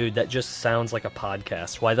going, dude, that just sounds like a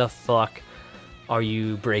podcast. Why the fuck are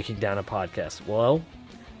you breaking down a podcast? Well,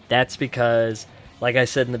 that's because, like I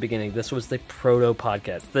said in the beginning, this was the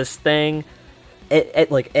proto-podcast. This thing,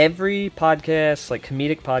 like every podcast, like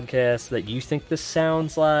comedic podcast that you think this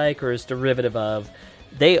sounds like or is derivative of,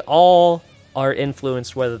 they all are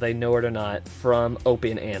influenced, whether they know it or not, from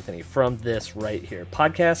Opie and Anthony, from this right here.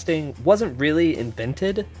 Podcasting wasn't really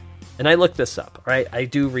invented, and I looked this up, right? I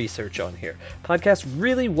do research on here. Podcast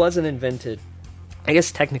really wasn't invented. I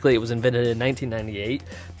guess technically it was invented in 1998,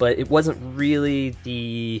 but it wasn't really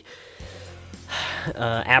the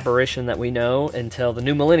aberration that we know until the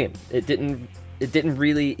new millennium. It didn't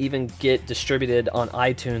really even get distributed on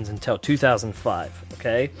iTunes until 2005,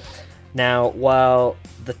 okay? Now, while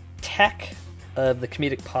the tech of the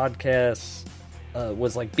comedic podcast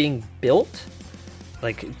was like being built,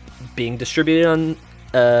 like being distributed on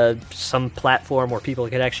some platform where people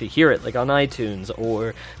could actually hear it, like on iTunes,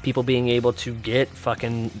 or people being able to get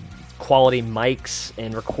fucking quality mics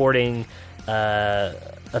and recording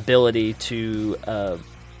ability to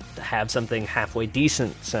have something halfway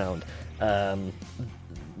decent sound.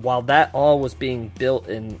 While that all was being built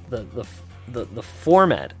in the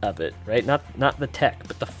format of it, right? Not the tech,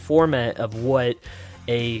 but the format of what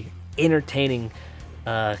a entertaining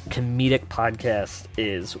comedic podcast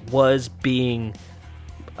was being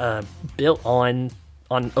built on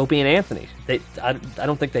Opie and Anthony. I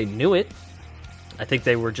don't think they knew it. I think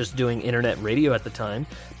they were just doing internet radio at the time,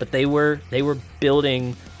 but they were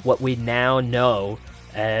building what we now know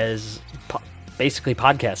as basically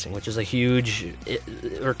podcasting, which is a huge,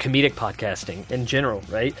 or comedic podcasting in general,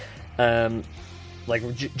 right?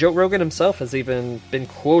 Like Joe Rogan himself has even been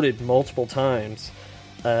quoted multiple times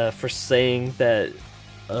for saying that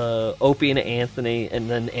Opie and Anthony, and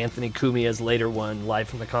then Anthony Cumia's later one, Live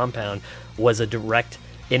from the Compound, was a direct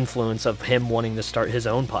influence of him wanting to start his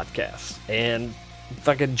own podcast. And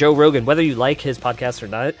fucking Joe Rogan, whether you like his podcast or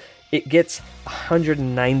not, it gets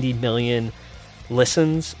 190 million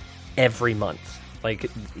listens every month. Like,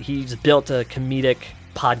 he's built a comedic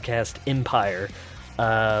podcast empire,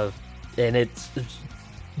 and it's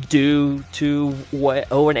due to what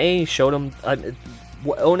O&A showed him.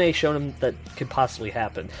 What O&A showed him that could possibly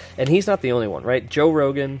happen, and he's not the only one, right? Joe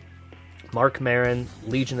Rogan, Mark Maron,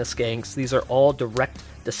 Legion of Skanks. These are all direct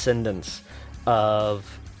descendants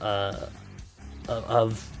of the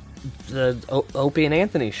Opie and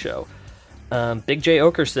Anthony show. Big J.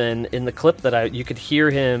 Okerson, in the clip that you could hear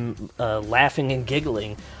him laughing and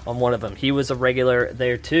giggling on one of them. He was a regular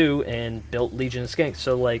there too and built Legion of Skanks.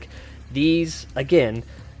 So, like, these, again,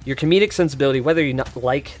 your comedic sensibility, whether you not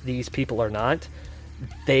like these people or not,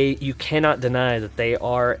 you cannot deny that they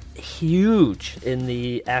are huge in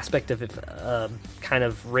the aspect of kind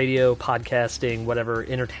of radio, podcasting, whatever,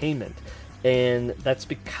 entertainment. And that's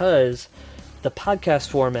because the podcast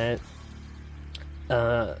format,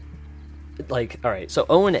 like, all right, so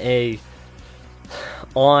O&A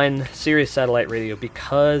on Sirius Satellite Radio,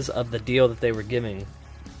 because of the deal that they were giving,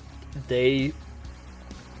 they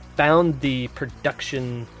found the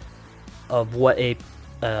production of what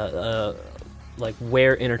like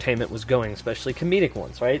where entertainment was going, especially comedic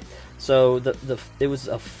ones, right? So it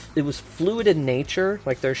was fluid in nature,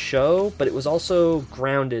 like their show, but it was also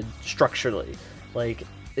grounded structurally. Like,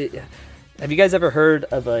 have you guys ever heard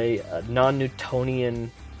of a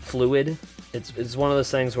non-Newtonian fluid? It's one of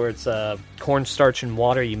those things where it's cornstarch and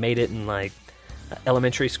water. You made it in like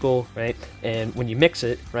elementary school, right? And when you mix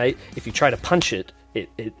it, right, if you try to punch it,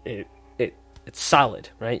 it It's solid,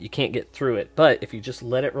 right? You can't get through it. But if you just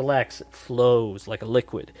let it relax, it flows like a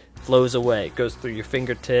liquid. It flows away. It goes through your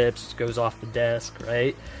fingertips, goes off the desk,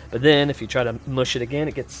 right? But then if you try to mush it again,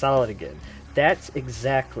 it gets solid again. That's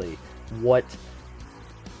exactly what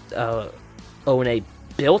O&A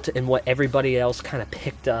built and what everybody else kind of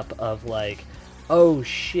picked up of like, oh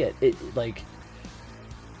shit, it like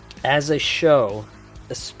as a show,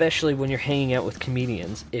 especially when you're hanging out with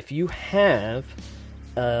comedians, if you have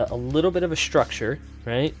a little bit of a structure,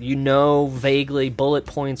 right? You know vaguely bullet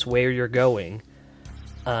points where you're going,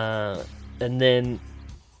 and then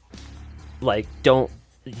like don't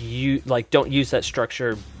use that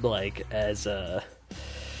structure like as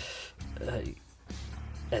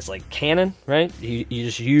like canon, right? You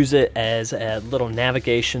just use it as a little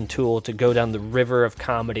navigation tool to go down the river of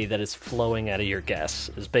comedy that is flowing out of your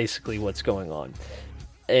guests, is basically what's going on.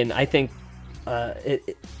 And I think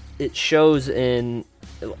it shows in,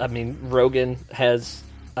 I mean, Rogan has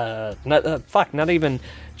not even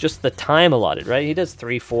just the time allotted, right? He does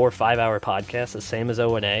 3, 4, 5 hour podcasts, the same as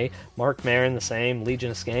O&A. Mark Maron, the same.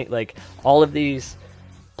 Legion of Skank, like all of these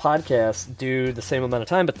podcasts do the same amount of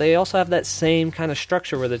time, but they also have that same kind of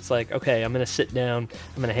structure where it's like, okay, I'm going to sit down,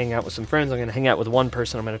 I'm going to hang out with some friends, I'm going to hang out with one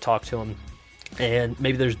person, I'm going to talk to them, and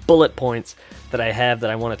maybe there's bullet points that I have that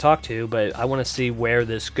I want to talk to, but I want to see where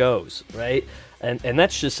this goes, right? And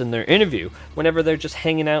that's just in their interview. Whenever they're just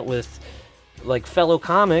hanging out with like fellow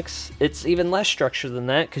comics, it's even less structured than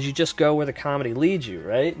that, because you just go where the comedy leads you,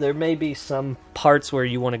 right? There may be some parts where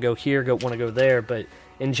you want to go here, want to go there, but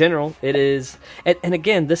in general, it is, and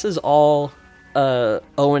again, this is all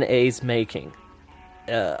O&A's making.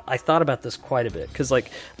 I thought about this quite a bit, because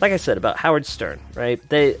like I said about Howard Stern, right?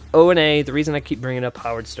 O&A, the reason I keep bringing up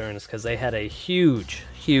Howard Stern is because they had a huge,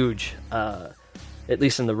 at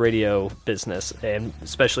least in the radio business, and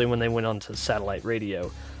especially when they went on to satellite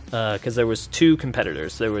radio, because there was 2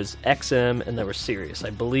 competitors. There was XM and there was Sirius. I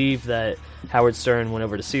believe that Howard Stern went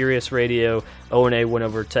over to Sirius Radio, O&A went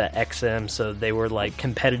over to XM, so they were like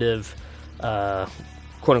competitive,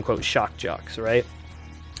 quote-unquote, shock jocks, right?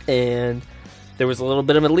 And there was a little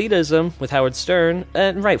bit of elitism with Howard Stern,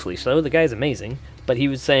 and rightfully so. The guy's amazing, but he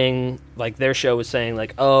was saying, like, their show was saying,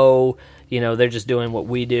 like, oh, you know, they're just doing what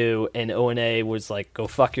we do, and O&A was like, go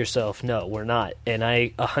fuck yourself. No, we're not. And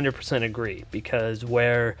I 100% agree, because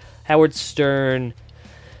where Howard Stern,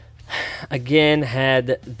 again, had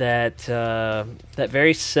that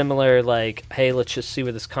very similar, like, hey, let's just see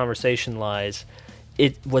where this conversation lies,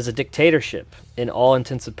 it was a dictatorship in all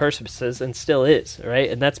intents and purposes, and still is, right?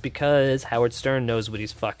 And that's because Howard Stern knows what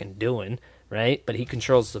he's fucking doing, right? But he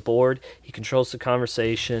controls the board, he controls the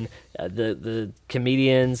conversation, the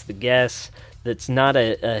comedians, the guests. That's not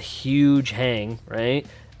a huge hang, right?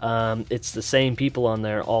 It's the same people on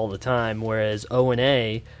there all the time, whereas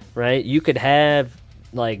O&A, right, you could have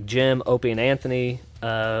like Jim, Opie, and Anthony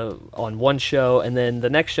on one show, and then the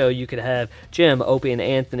next show you could have Jim, Opie, and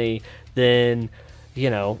Anthony, then, you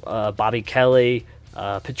know, Bobby Kelly,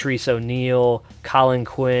 Patrice O'Neill, Colin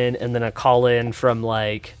Quinn, and then a call-in from,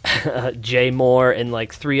 like, Jay Moore and,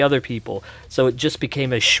 like, 3 other people. So it just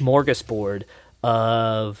became a smorgasbord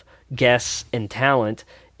of guests and talent,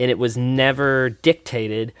 and it was never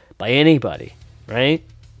dictated by anybody, right?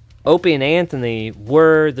 Opie and Anthony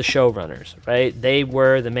were the showrunners, right? They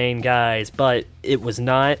were the main guys, but it was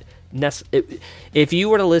not if you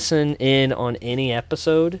were to listen in on any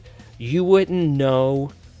episode, you wouldn't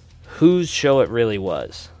know whose show it really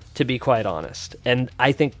was, to be quite honest. And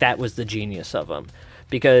I think that was the genius of them.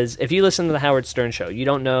 Because if you listen to the Howard Stern show, you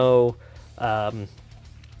don't know,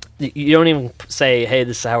 you don't even say, hey,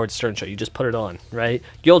 this is Howard Stern show. You just put it on, right?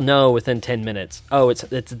 You'll know within 10 minutes, oh, it's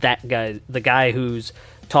that guy, the guy who's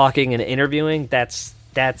talking and interviewing, that's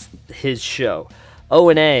his show.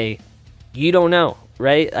 O&A, you don't know,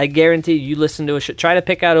 right? I guarantee you listen to a show. Try to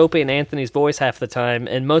pick out Opie and Anthony's voice half the time,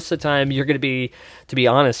 and most of the time you're going to be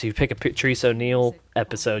honest, you pick a Patrice O'Neill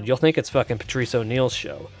episode, you'll think it's fucking Patrice O'Neill's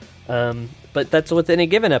show. But that's with any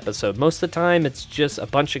given episode. Most of the time it's just a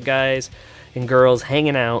bunch of guys and girls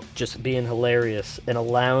hanging out, just being hilarious and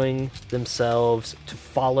allowing themselves to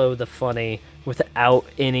follow the funny without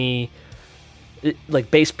any,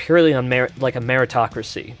 like, based purely on like a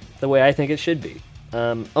meritocracy, the way I think it should be.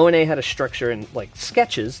 O&A had a structure in, like,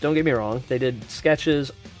 sketches, don't get me wrong. They did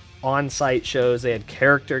sketches, on-site shows, they had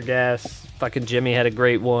character guests. Fucking Jimmy had a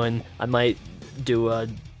great one. I might do a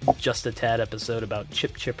Just a Tad episode about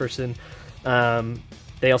Chip Chipperson.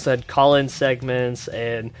 They also had call-in segments,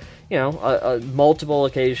 and, you know, multiple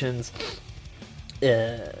occasions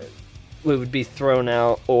we would be thrown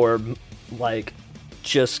out or, like,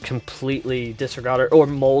 just completely disregarded or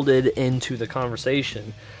molded into the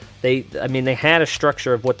conversation. They had a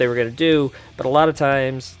structure of what they were going to do, but a lot of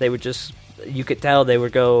times they would just, you could tell they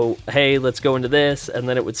would go, hey, let's go into this, and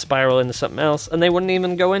then it would spiral into something else, and they wouldn't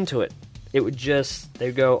even go into it. It would just,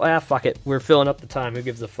 they'd go, fuck it, we're filling up the time, who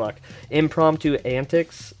gives a fuck? Impromptu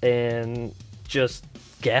antics and just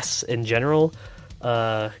guess in general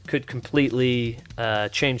could completely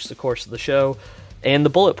change the course of the show. And the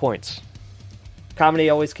bullet points. Comedy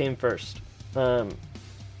always came first.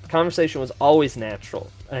 Conversation was always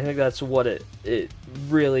natural. I think that's what it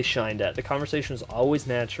really shined at. The conversation was always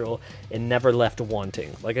natural and never left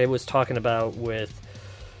wanting. Like I was talking about with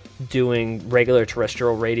doing regular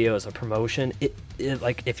terrestrial radio as a promotion, it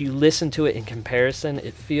like if you listen to it in comparison,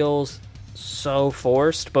 it feels so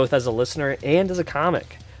forced, both as a listener and as a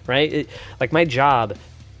comic, right? Like my job,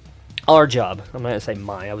 our job, I'm not gonna say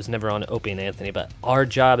I was never on Opie and Anthony, but our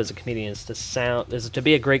job as a comedian is to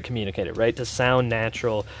be a great communicator, right? To sound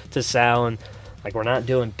natural, to sound like we're not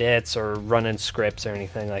doing bits or running scripts or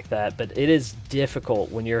anything like that. But it is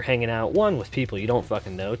difficult when you're hanging out, 1, with people you don't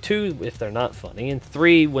fucking know, 2, if they're not funny, and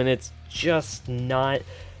 3, when it's just not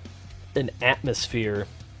an atmosphere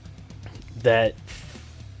that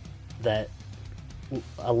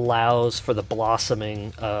allows for the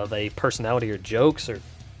blossoming of a personality or jokes or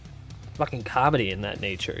fucking comedy in that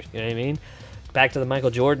nature. You know what I mean? Back to the Michael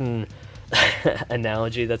Jordan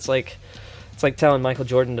analogy, it's like telling Michael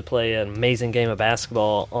Jordan to play an amazing game of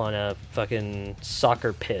basketball on a fucking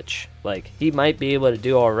soccer pitch. Like, he might be able to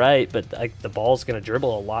do all right, but like the ball's gonna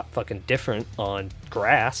dribble a lot fucking different on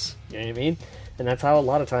grass. You know what I mean? And that's how a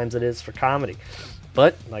lot of times it is for comedy.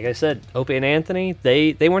 But like I said, Opie and Anthony,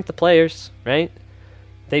 they weren't the players, right?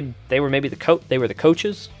 They were maybe they were the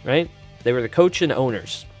coaches, right? They were the coach and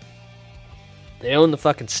owners. They owned the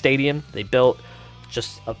fucking stadium. They built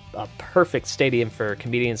just a perfect stadium for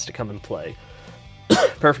comedians to come and play.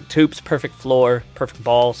 Perfect hoops, perfect floor, perfect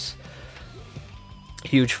balls.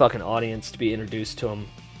 Huge fucking audience to be introduced to them.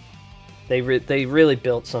 They really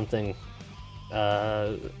built something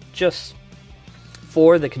just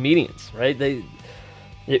for the comedians, right? It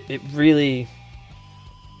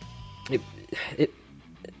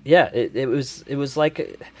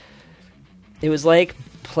was like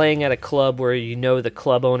playing at a club where you know the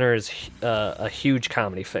club owner is a huge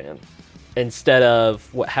comedy fan, instead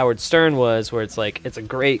of what Howard Stern was, where it's like it's a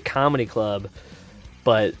great comedy club,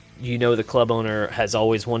 but you know the club owner has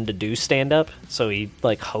always wanted to do stand-up, so he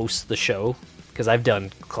like hosts the show. Because I've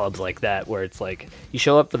done clubs like that where it's like you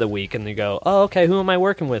show up for the week and you go, oh, okay, who am I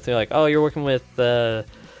working with? They're like, oh, you're working with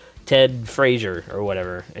Ted Frazier or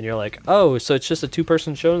whatever, and you're like, oh, so it's just a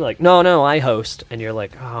 2-person show? And like, no, I host. And you're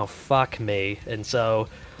like, oh, fuck me. And so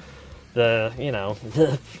the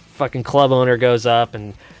fucking club owner goes up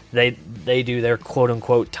and they do their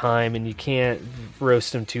quote-unquote time, and you can't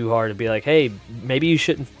roast them too hard and be like, hey, maybe you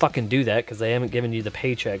shouldn't fucking do that because they haven't given you the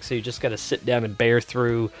paycheck, so you just got to sit down and bear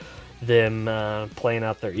through them playing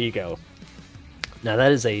out their ego. Now,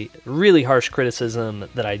 that is a really harsh criticism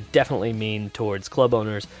that I definitely mean towards club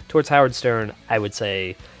owners. Towards Howard Stern, I would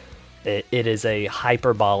say it is a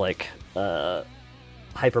hyperbolic gesture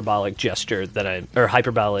or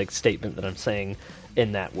hyperbolic statement that I'm saying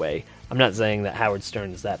in that way. I'm not saying that Howard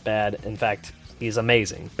Stern is that bad. In fact, he's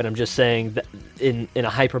amazing. But I'm just saying that in a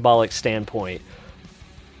hyperbolic standpoint,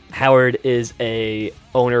 Howard is a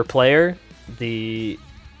owner-player. The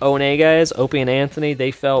O&A guys, Opie and Anthony,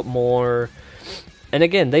 they felt more... And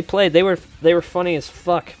again, they were funny as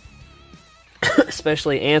fuck.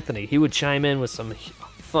 Especially Anthony. He would chime in with some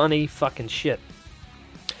funny fucking shit.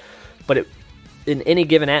 But in any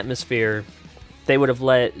given atmosphere, they would have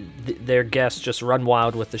let their guests just run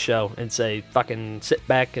wild with the show and say, fucking sit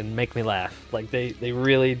back and make me laugh. Like, they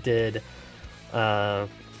really did.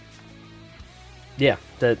 Yeah,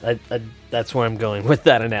 that's where I'm going with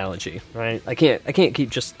that analogy, right? I can't keep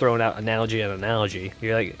just throwing out analogy on analogy.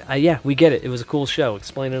 You're like, yeah, we get it. It was a cool show.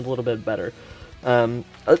 Explain it a little bit better.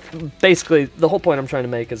 Basically, the whole point I'm trying to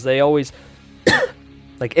make is they always,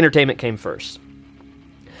 like, entertainment came first.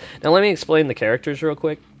 Now, let me explain the characters real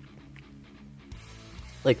quick.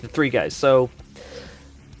 Like, the 3 guys. So,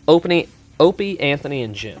 Opie, Anthony,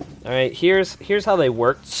 and Jim. All right, here's how they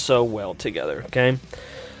worked so well together, okay?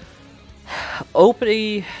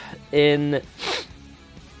 Opie in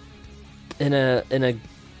the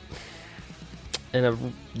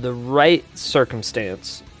right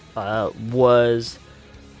circumstance was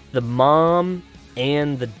the mom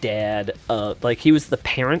and the dad. Like, he was the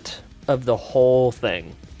parent of the whole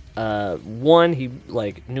thing. One, he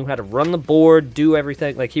like knew how to run the board, do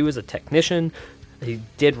everything. Like, he was a technician. He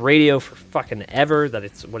did radio for fucking ever.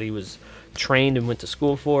 It's what he was trained and went to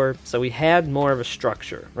school for. So he had more of a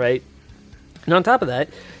structure, right? And on top of that,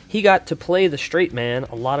 he got to play the straight man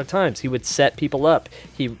a lot of times. He would set people up.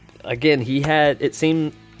 He had, it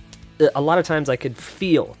seemed, a lot of times I could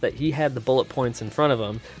feel that he had the bullet points in front of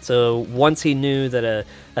him. So once he knew that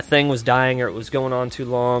a thing was dying or it was going on too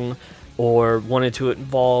long or wanted to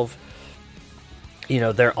involve,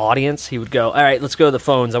 their audience, he would go, all right, let's go to the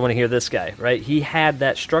phones. I want to hear this guy, right? He had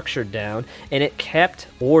that structured down, and it kept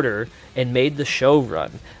order and made the show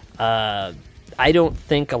run. I don't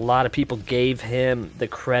think a lot of people gave him the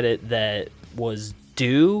credit that was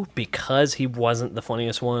due because he wasn't the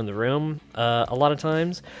funniest one in the room a lot of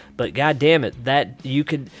times. But god damn it, that you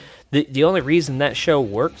could... The only reason that show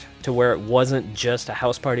worked to where it wasn't just a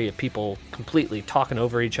house party of people completely talking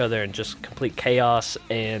over each other and just complete chaos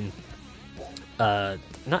and not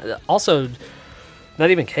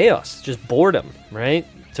even chaos, just boredom, right?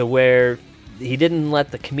 To where he didn't let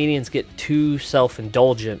the comedians get too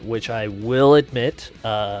self-indulgent, which I will admit,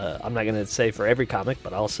 I'm not going to say for every comic,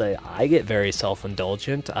 but I'll say I get very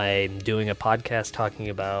self-indulgent. I'm doing a podcast talking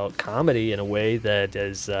about comedy in a way that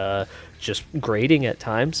is just grating at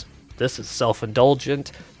times. This is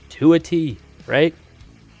self-indulgent to a T, right?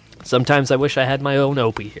 Sometimes I wish I had my own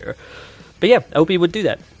Opie here. But yeah, Opie would do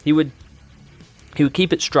that. He would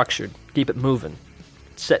keep it structured, keep it moving,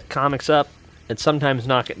 set comics up, and sometimes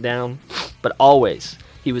knock it down. But always,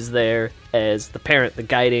 he was there as the parent, the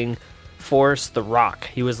guiding force, the rock.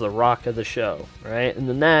 He was the rock of the show, right? And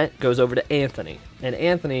then that goes over to Anthony. And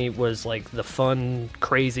Anthony was like the fun,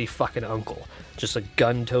 crazy fucking uncle. Just a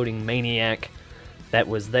gun-toting maniac that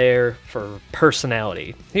was there for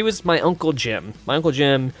personality. He was my Uncle Jim. My Uncle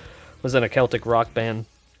Jim was in a Celtic rock band.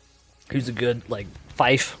 He was a good,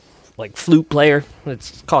 fife, flute player.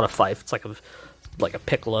 It's called a fife. It's like a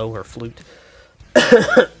piccolo or flute.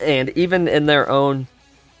 And even in their own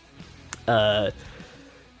bands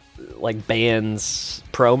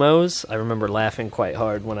promos, I remember laughing quite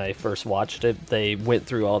hard when I first watched it. They went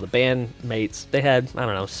through all the bandmates. They had,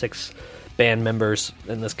 6 band members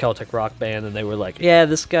in this Celtic rock band, and they were like, yeah,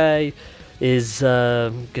 this guy is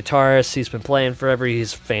a guitarist. He's been playing forever.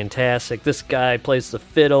 He's fantastic. This guy plays the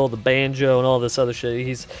fiddle, the banjo, and all this other shit.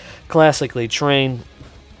 He's classically trained,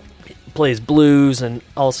 plays blues, and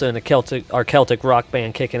also in our Celtic rock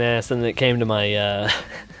band kicking ass. And then it came to my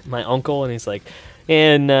my uncle, and he's like,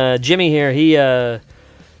 and Jimmy here, he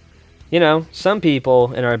some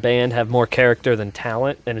people in our band have more character than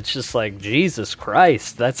talent, and it's just like, Jesus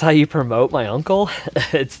Christ, that's how you promote my uncle?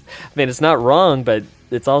 It's not wrong, but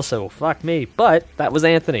it's also, fuck me. But that was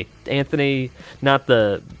Anthony. Anthony, not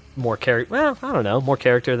the more character, well, I don't know, more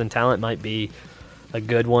character than talent might be a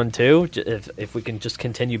good one too, if we can just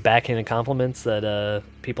continue backhanded compliments that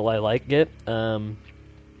people I like get.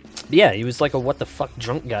 Yeah, he was like a what the fuck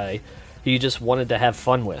drunk guy who you just wanted to have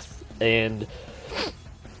fun with, and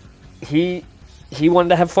he wanted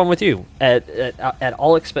to have fun with you at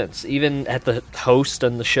all expense, even at the host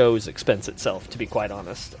and the show's expense itself, to be quite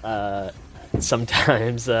honest.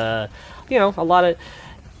 Sometimes, a lot of...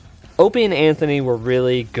 Opie and Anthony were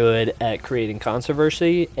really good at creating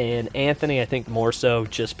controversy, and Anthony, I think, more so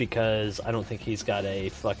just because I don't think he's got a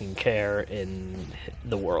fucking care in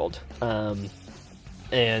the world.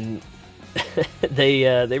 And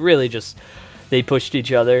they really just... They pushed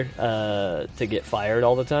each other to get fired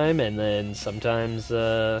all the time, and then sometimes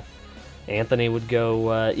Anthony would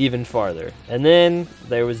go even farther. And then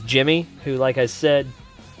there was Jimmy, who, like I said,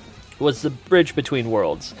 was the bridge between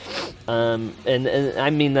worlds. And I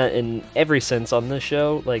mean that in every sense on this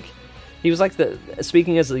show. Like, he was like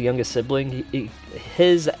speaking as the youngest sibling,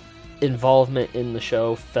 his involvement in the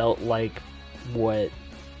show felt like what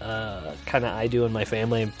kind of I do in my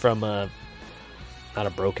family. I'm from not a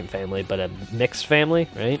broken family, but a mixed family,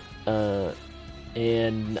 right?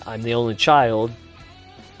 And I'm the only child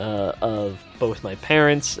of both my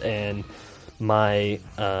parents and my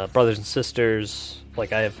brothers and sisters.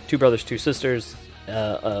 Like, I have 2 brothers, 2 sisters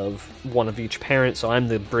of one of each parent, so I'm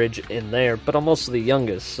the bridge in there, but I'm also the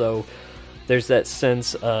youngest, so there's that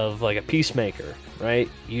sense of, like, a peacemaker, right?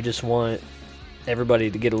 You just want everybody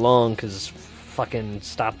to get along, because fucking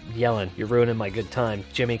stop yelling, you're ruining my good time.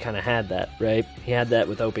 Jimmy kind of had that, right? He had that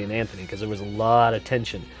with Opie and Anthony, because there was a lot of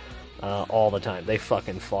tension all the time. They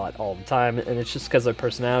fucking fought all the time, and it's just because their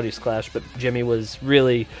personalities clashed, but Jimmy was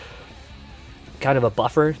really kind of a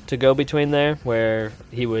buffer to go between there, where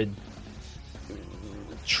he would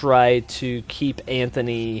try to keep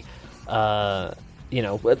Anthony,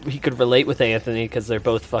 he could relate with Anthony because they're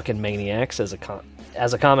both fucking maniacs. As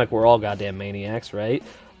a comic, we're all goddamn maniacs, right?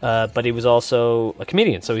 But he was also a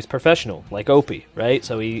comedian, so he's professional, like Opie, right?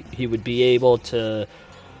 So he would be able to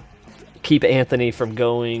keep Anthony from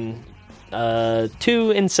going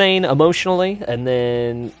too insane emotionally, and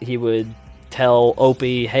then he would tell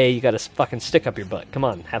Opie, hey, you got a fucking stick up your butt. Come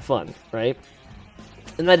on, have fun, right?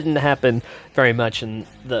 And that didn't happen very much in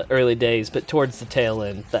the early days, but towards the tail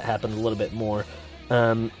end, that happened a little bit more.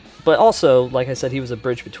 But also, like I said, he was a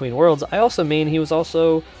bridge between worlds. I also mean he was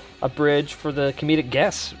also a bridge for the comedic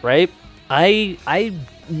guests, right? I'm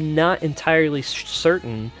not entirely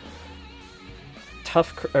certain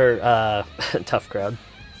Tough Crowd,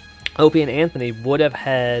 Opie and Anthony would have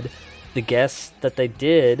had the guests that they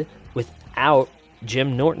did without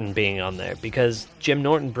Jim Norton being on there, because Jim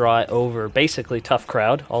Norton brought over basically Tough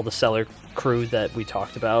Crowd, all the Cellar crew that we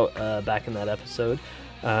talked about back in that episode,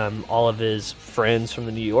 all of his friends from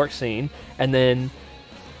the New York scene, and then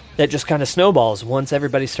that just kind of snowballs once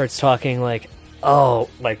everybody starts talking like, oh,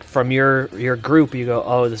 like from your group, you go,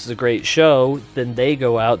 oh, this is a great show, then they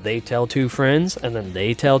go out, they tell two friends, and then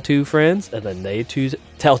they tell two friends, and then they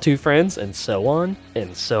tell two friends, and so on,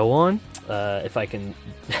 and so on. If I can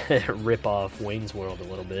rip off Wayne's World a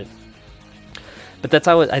little bit. But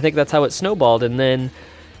I think that's how it snowballed, and then,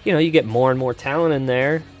 you get more and more talent in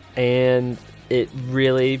there, and it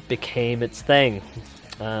really became its thing.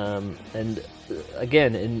 And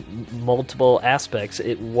again, in multiple aspects,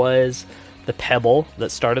 it was the pebble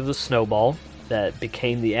that started the snowball that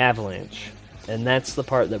became the avalanche. And that's the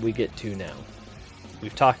part that we get to now.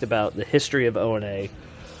 We've talked about the history of O&A.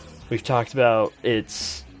 We've talked about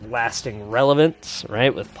its lasting relevance,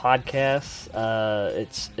 right, with podcasts,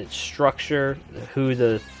 its structure, who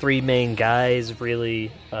the three main guys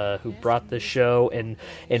really who brought the show, and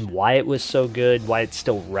why it was so good, why it's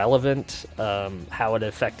still relevant, how it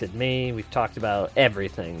affected me. We've talked about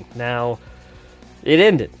everything. Now, it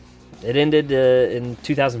ended. It ended in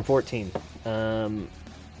 2014.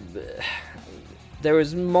 There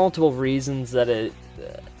was multiple reasons that it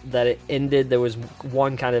ended. There was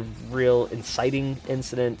one kind of real inciting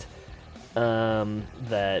incident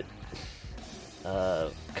that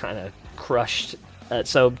kind of crushed.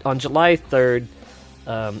 So on July 3rd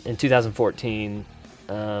in 2014,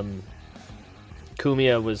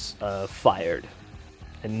 Cumia was fired.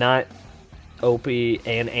 And not Opie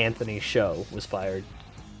and Anthony Show was fired.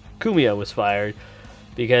 Cumia was fired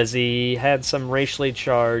because he had some racially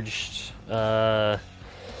charged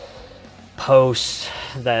post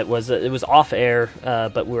that was off air,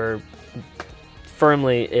 but we're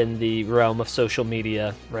firmly in the realm of social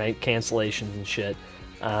media, right? Cancellations and shit.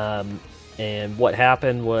 And what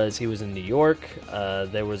happened was he was in New York.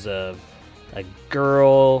 There was a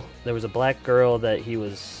black girl that he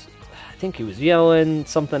was yelling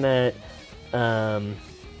something at, I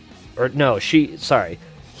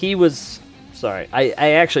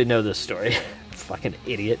actually know this story. Fucking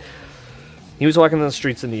idiot. He was walking on the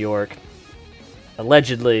streets of New York,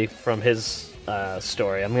 allegedly, from his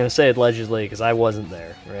story. I'm going to say allegedly because I wasn't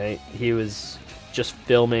there, right? He was just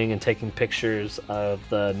filming and taking pictures of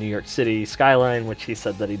the New York City skyline, which he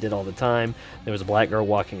said that he did all the time. There was a black girl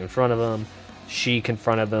walking in front of him. She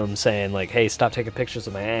confronted him saying, like, hey, stop taking pictures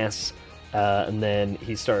of my ass. And then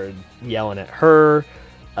he started yelling at her.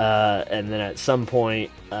 And then at some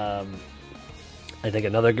point, I think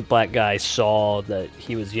another black guy saw that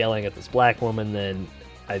he was yelling at this black woman. Then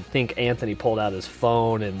I think Anthony pulled out his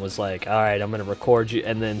phone and was like, all right, I'm going to record you.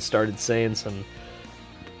 And then started saying some,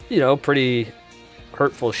 pretty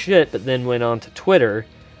hurtful shit, but then went on to Twitter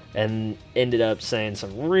and ended up saying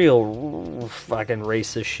some real fucking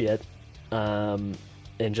racist shit. And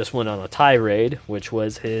just went on a tirade, which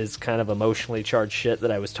was his kind of emotionally charged shit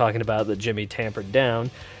that I was talking about that Jimmy tampered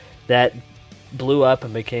down. That blew up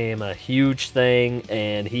and became a huge thing,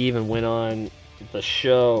 and he even went on the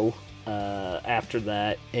show after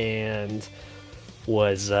that and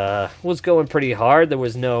was going pretty hard. There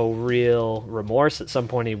was no real remorse. At some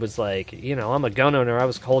point he was like, I'm a gun owner, I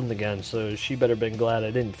was holding the gun, so she better been glad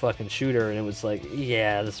I didn't fucking shoot her. And it was like,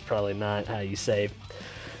 yeah, this is probably not how you save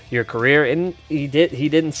your career. And he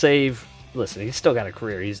didn't save. Listen, he's still got a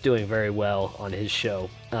career. He's doing very well on his show.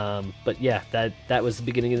 But yeah, that was the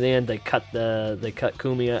beginning of the end. They cut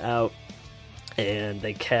Cumia out, and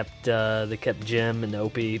they kept Jim, and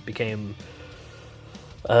Opie became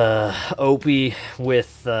Opie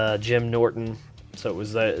with Jim Norton. So it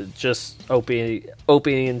was just Opie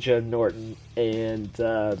and Jim Norton, and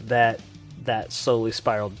that slowly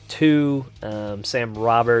spiraled too. Sam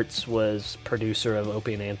Roberts was producer of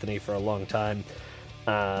Opie and Anthony for a long time,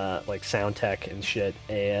 like sound tech and shit.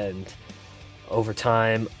 And over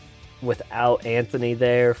time, without Anthony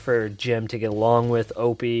there for Jim to get along with,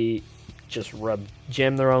 Opie just rubbed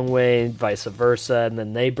Jim the wrong way, and vice versa. And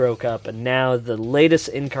then they broke up. And now the latest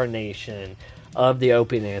incarnation of the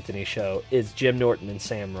Opie and Anthony Show is Jim Norton and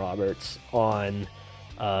Sam Roberts on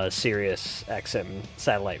Sirius XM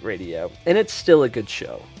satellite radio. And it's still a good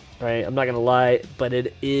show, right? I'm not going to lie, but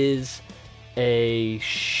it is a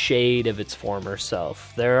shade of its former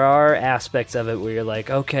self. There are aspects of it where you're like,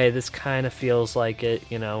 okay, this kind of feels like it,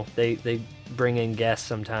 you know, they bring in guests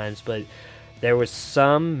sometimes, but there was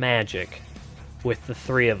some magic with the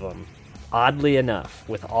three of them. Oddly enough,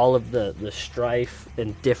 with all of the strife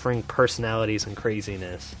and differing personalities and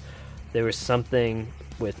craziness, there was something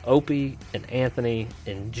with Opie and Anthony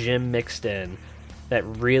and Jim mixed in that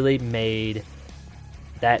really made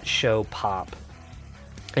that show pop.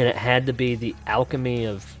 And it had to be the alchemy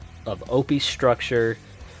of Opie's structure,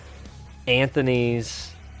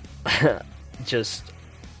 Anthony's just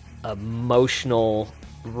emotional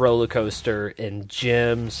roller coaster, and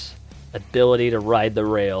Jim's ability to ride the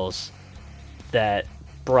rails that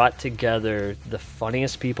brought together the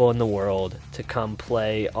funniest people in the world to come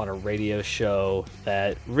play on a radio show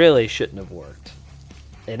that really shouldn't have worked.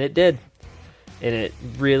 And it did. And it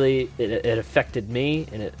really, it affected me,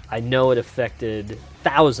 and I know it affected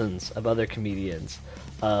thousands of other comedians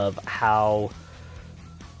of how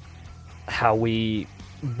we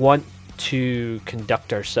want to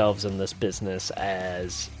conduct ourselves in this business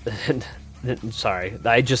as... Sorry,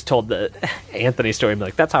 I just told the Anthony story. I'm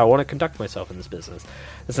like, that's how I want to conduct myself in this business.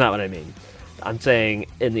 That's not what I mean. I'm saying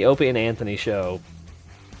in the Opie and Anthony Show,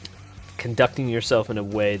 conducting yourself in a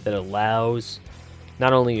way that allows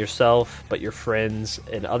not only yourself, but your friends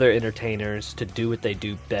and other entertainers to do what they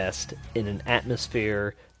do best in an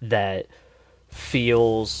atmosphere that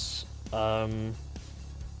feels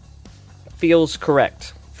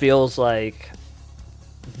correct. Feels like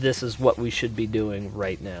this is what we should be doing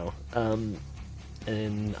right now.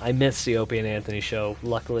 And I miss the Opie and Anthony Show.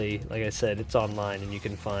 Luckily, like I said, it's online and you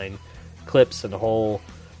can find clips and whole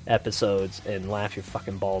episodes and laugh your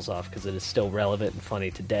fucking balls off because it is still relevant and funny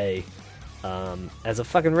today. As a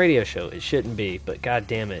fucking radio show, it shouldn't be, but god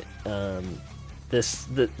damn it,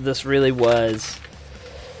 this really was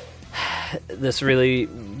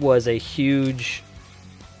a huge.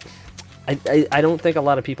 I don't think a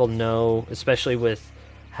lot of people know, especially with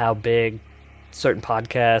how big certain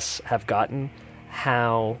podcasts have gotten,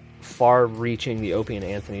 how far-reaching the Opie and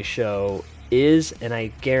Anthony Show is, and I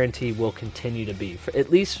guarantee will continue to be. For, at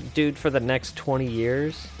least, dude, for the next 20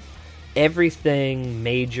 years, everything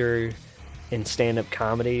major in stand-up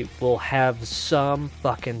comedy will have some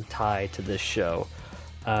fucking tie to this show.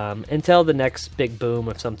 Until the next big boom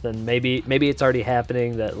of something. Maybe it's already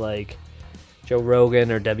happening that, like, Joe Rogan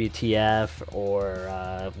or WTF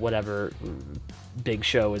or whatever big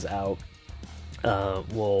show is out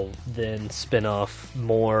will then spin off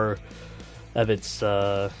more of its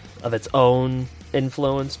own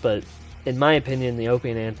influence. But in my opinion, the Opie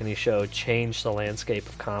and Anthony Show changed the landscape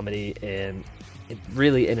of comedy and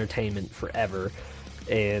really entertainment forever.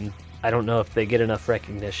 And I don't know if they get enough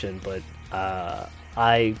recognition, but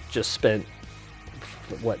I just spent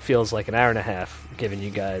what feels like an hour and a half giving you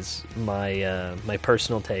guys my my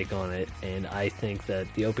personal take on it, and I think that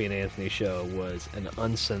the Opie and Anthony Show was an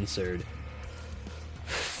uncensored,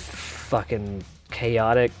 fucking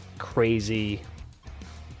chaotic, crazy,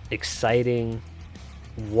 exciting,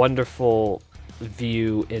 wonderful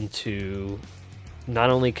view into not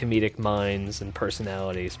only comedic minds and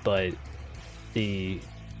personalities, but the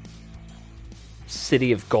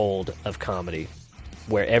city of gold of comedy,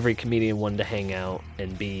 where every comedian wanted to hang out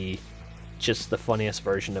and be just the funniest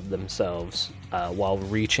version of themselves while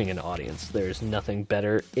reaching an audience. There's nothing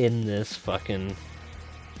better in this fucking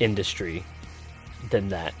industry than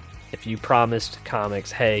that. If you promised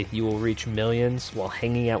comics, hey, you will reach millions while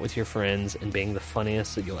hanging out with your friends and being the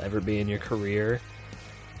funniest that you'll ever be in your career,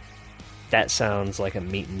 that sounds like a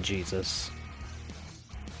meeting Jesus.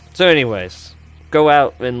 So anyways, go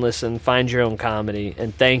out and listen, find your own comedy,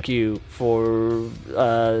 and thank you for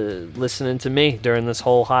listening to me during this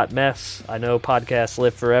whole hot mess. I know podcasts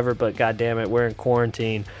live forever, but goddamn it, we're in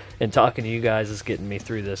quarantine, and talking to you guys is getting me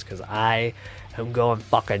through this, because I am going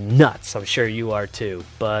fucking nuts. I'm sure you are too.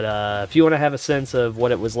 But if you want to have a sense of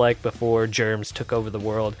what it was like before germs took over the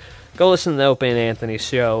world, go listen to the Opie and Anthony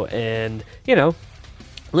Show, and, you know,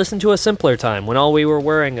 listen to a simpler time when all we were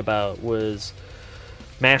worrying about was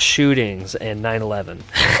mass shootings and 9/11.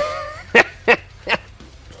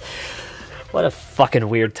 What a fucking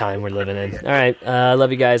weird time we're living in. All right,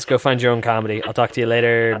 love you guys. Go find your own comedy. I'll talk to you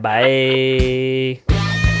later. Bye.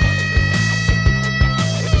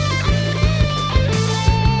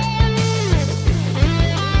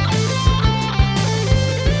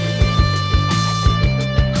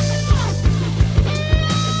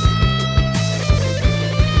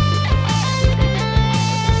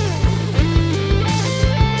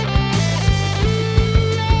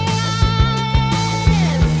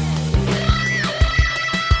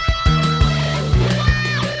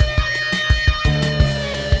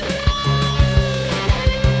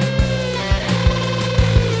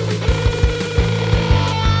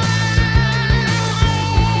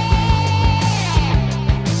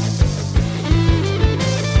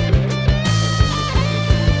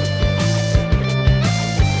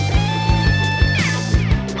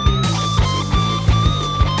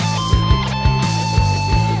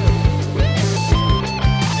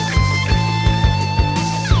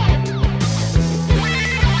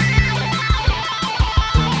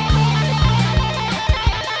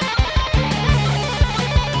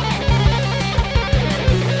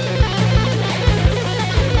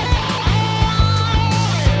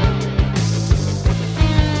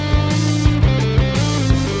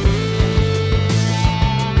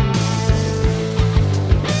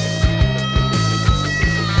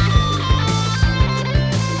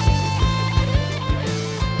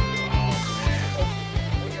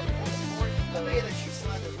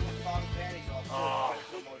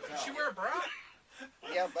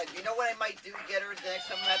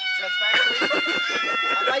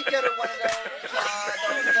 You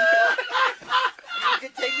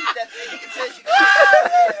can take that thing. You can say you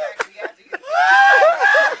can.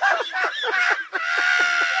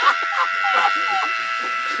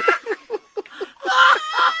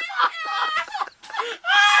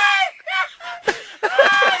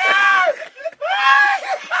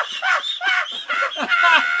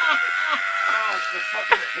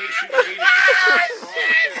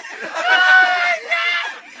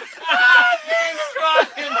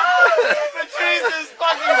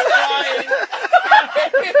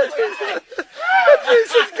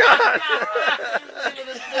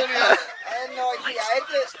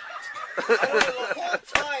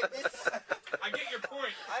 I get your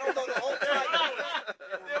point. I don't know the whole time.